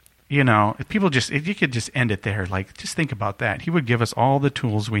 Exactly. If you could just end it there, like, just think about that. He would give us all the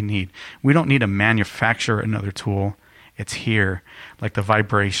tools we need. We don't need to manufacture another tool. It's here, like the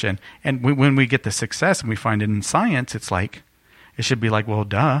vibration. And when we get the success and we find it in science, it's like, it should be like, well,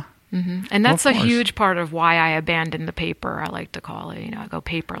 duh. And that's a huge part of why I abandoned the paper, I like to call it. I go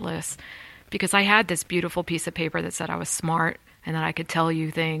paperless, because I had this beautiful piece of paper that said I was smart and that I could tell you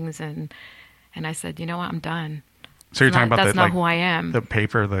things. And I said, you know what, I'm done. So you're talking about that's not who I am. The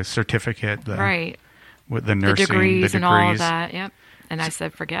paper, the certificate, right, with the nursing, the degrees, and all of that. Yep. And I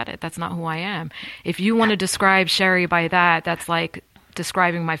said, forget it. That's not who I am. If you want to describe Sheri by that, that's like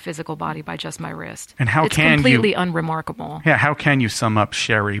describing my physical body by just my wrist. And how it's can completely unremarkable. Yeah, how can you sum up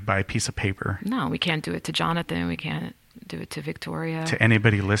Sheri by a piece of paper? No, we can't do it to Jonathan. We can't do it to Victoria. To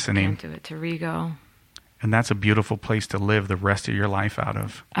anybody We listening. can't do it to Rigo. And that's a beautiful place to live the rest of your life out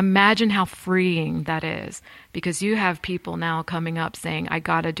of. Imagine how freeing that is, because you have people now coming up saying, I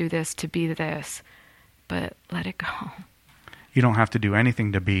got to do this to be this, but let it go. You don't have to do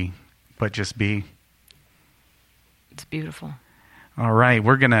anything to be, but just be. It's beautiful. All right,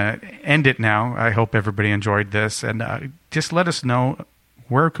 we're going to end it now. I hope everybody enjoyed this. And just let us know,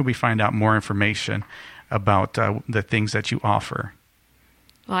 where could we find out more information about the things that you offer?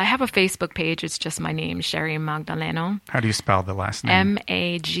 Well, I have a Facebook page. It's just my name, Sheri Magdaleno. How do you spell the last name?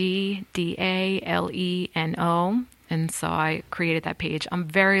 Magdaleno. And so I created that page. I'm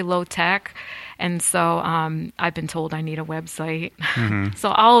very low tech. And so I've been told I need a website. Mm-hmm. So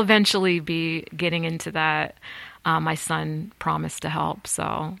I'll eventually be getting into that. My son promised to help.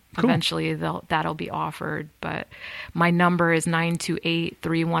 So cool. Eventually that'll be offered. But my number is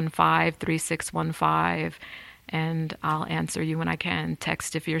 928-315-3615. And I'll answer you when I can.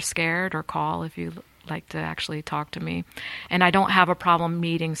 Text if you're scared, or call if you like to actually talk to me. And I don't have a problem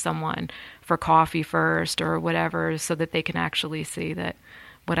meeting someone for coffee first or whatever, so that they can actually see that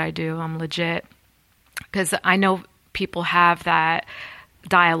what I do, I'm legit. Because I know people have that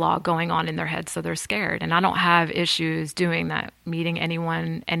dialogue going on in their head, so they're scared. And I don't have issues doing that, meeting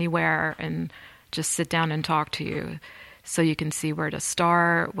anyone anywhere and just sit down and talk to you. So you can see where to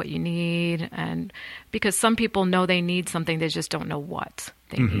start, what you need. And because some people know they need something, they just don't know what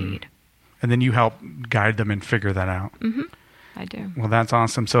they need. And then you help guide them and figure that out. Mm-hmm. I do. Well, that's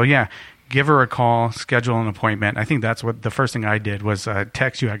awesome. So yeah, give her a call, schedule an appointment. I think that's what the first thing I did was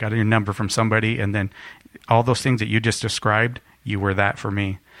text you. I got your number from somebody, and then all those things that you just described, you were that for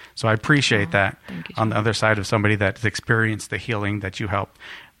me. So I appreciate that. Thank you, on the other side of somebody that's experienced the healing that you helped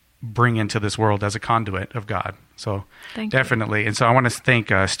bring into this world as a conduit of God. So definitely. And so I want to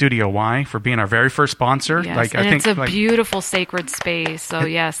thank Studio Y for being our very first sponsor. Yes, it's a beautiful sacred space. So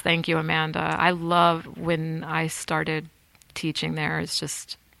yes, thank you, Amanda. I love when I started teaching there. It's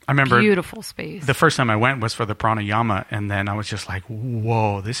just I remember beautiful space. The first time I went was for the pranayama, and then I was just like,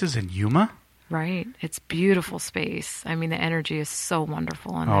 whoa, this is in Yuma? Right. It's beautiful space. I mean, the energy is so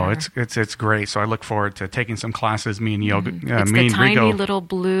wonderful in there. It's great. So I look forward to taking some classes, me and yoga. It's the tiny little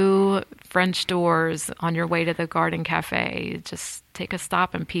blue French doors on your way to the Garden Cafe. Just take a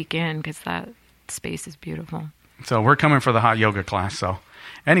stop and peek in, because that space is beautiful. So we're coming for the hot yoga class. So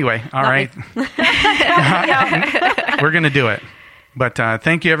anyway, all right. We're going to do it. But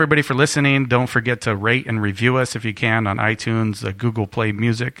thank you, everybody, for listening. Don't forget to rate and review us if you can on iTunes, the Google Play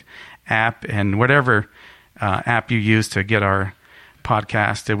Music app, and whatever app you use to get our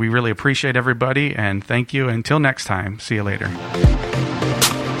podcast. We really appreciate everybody, and thank you. Until next time, see you later.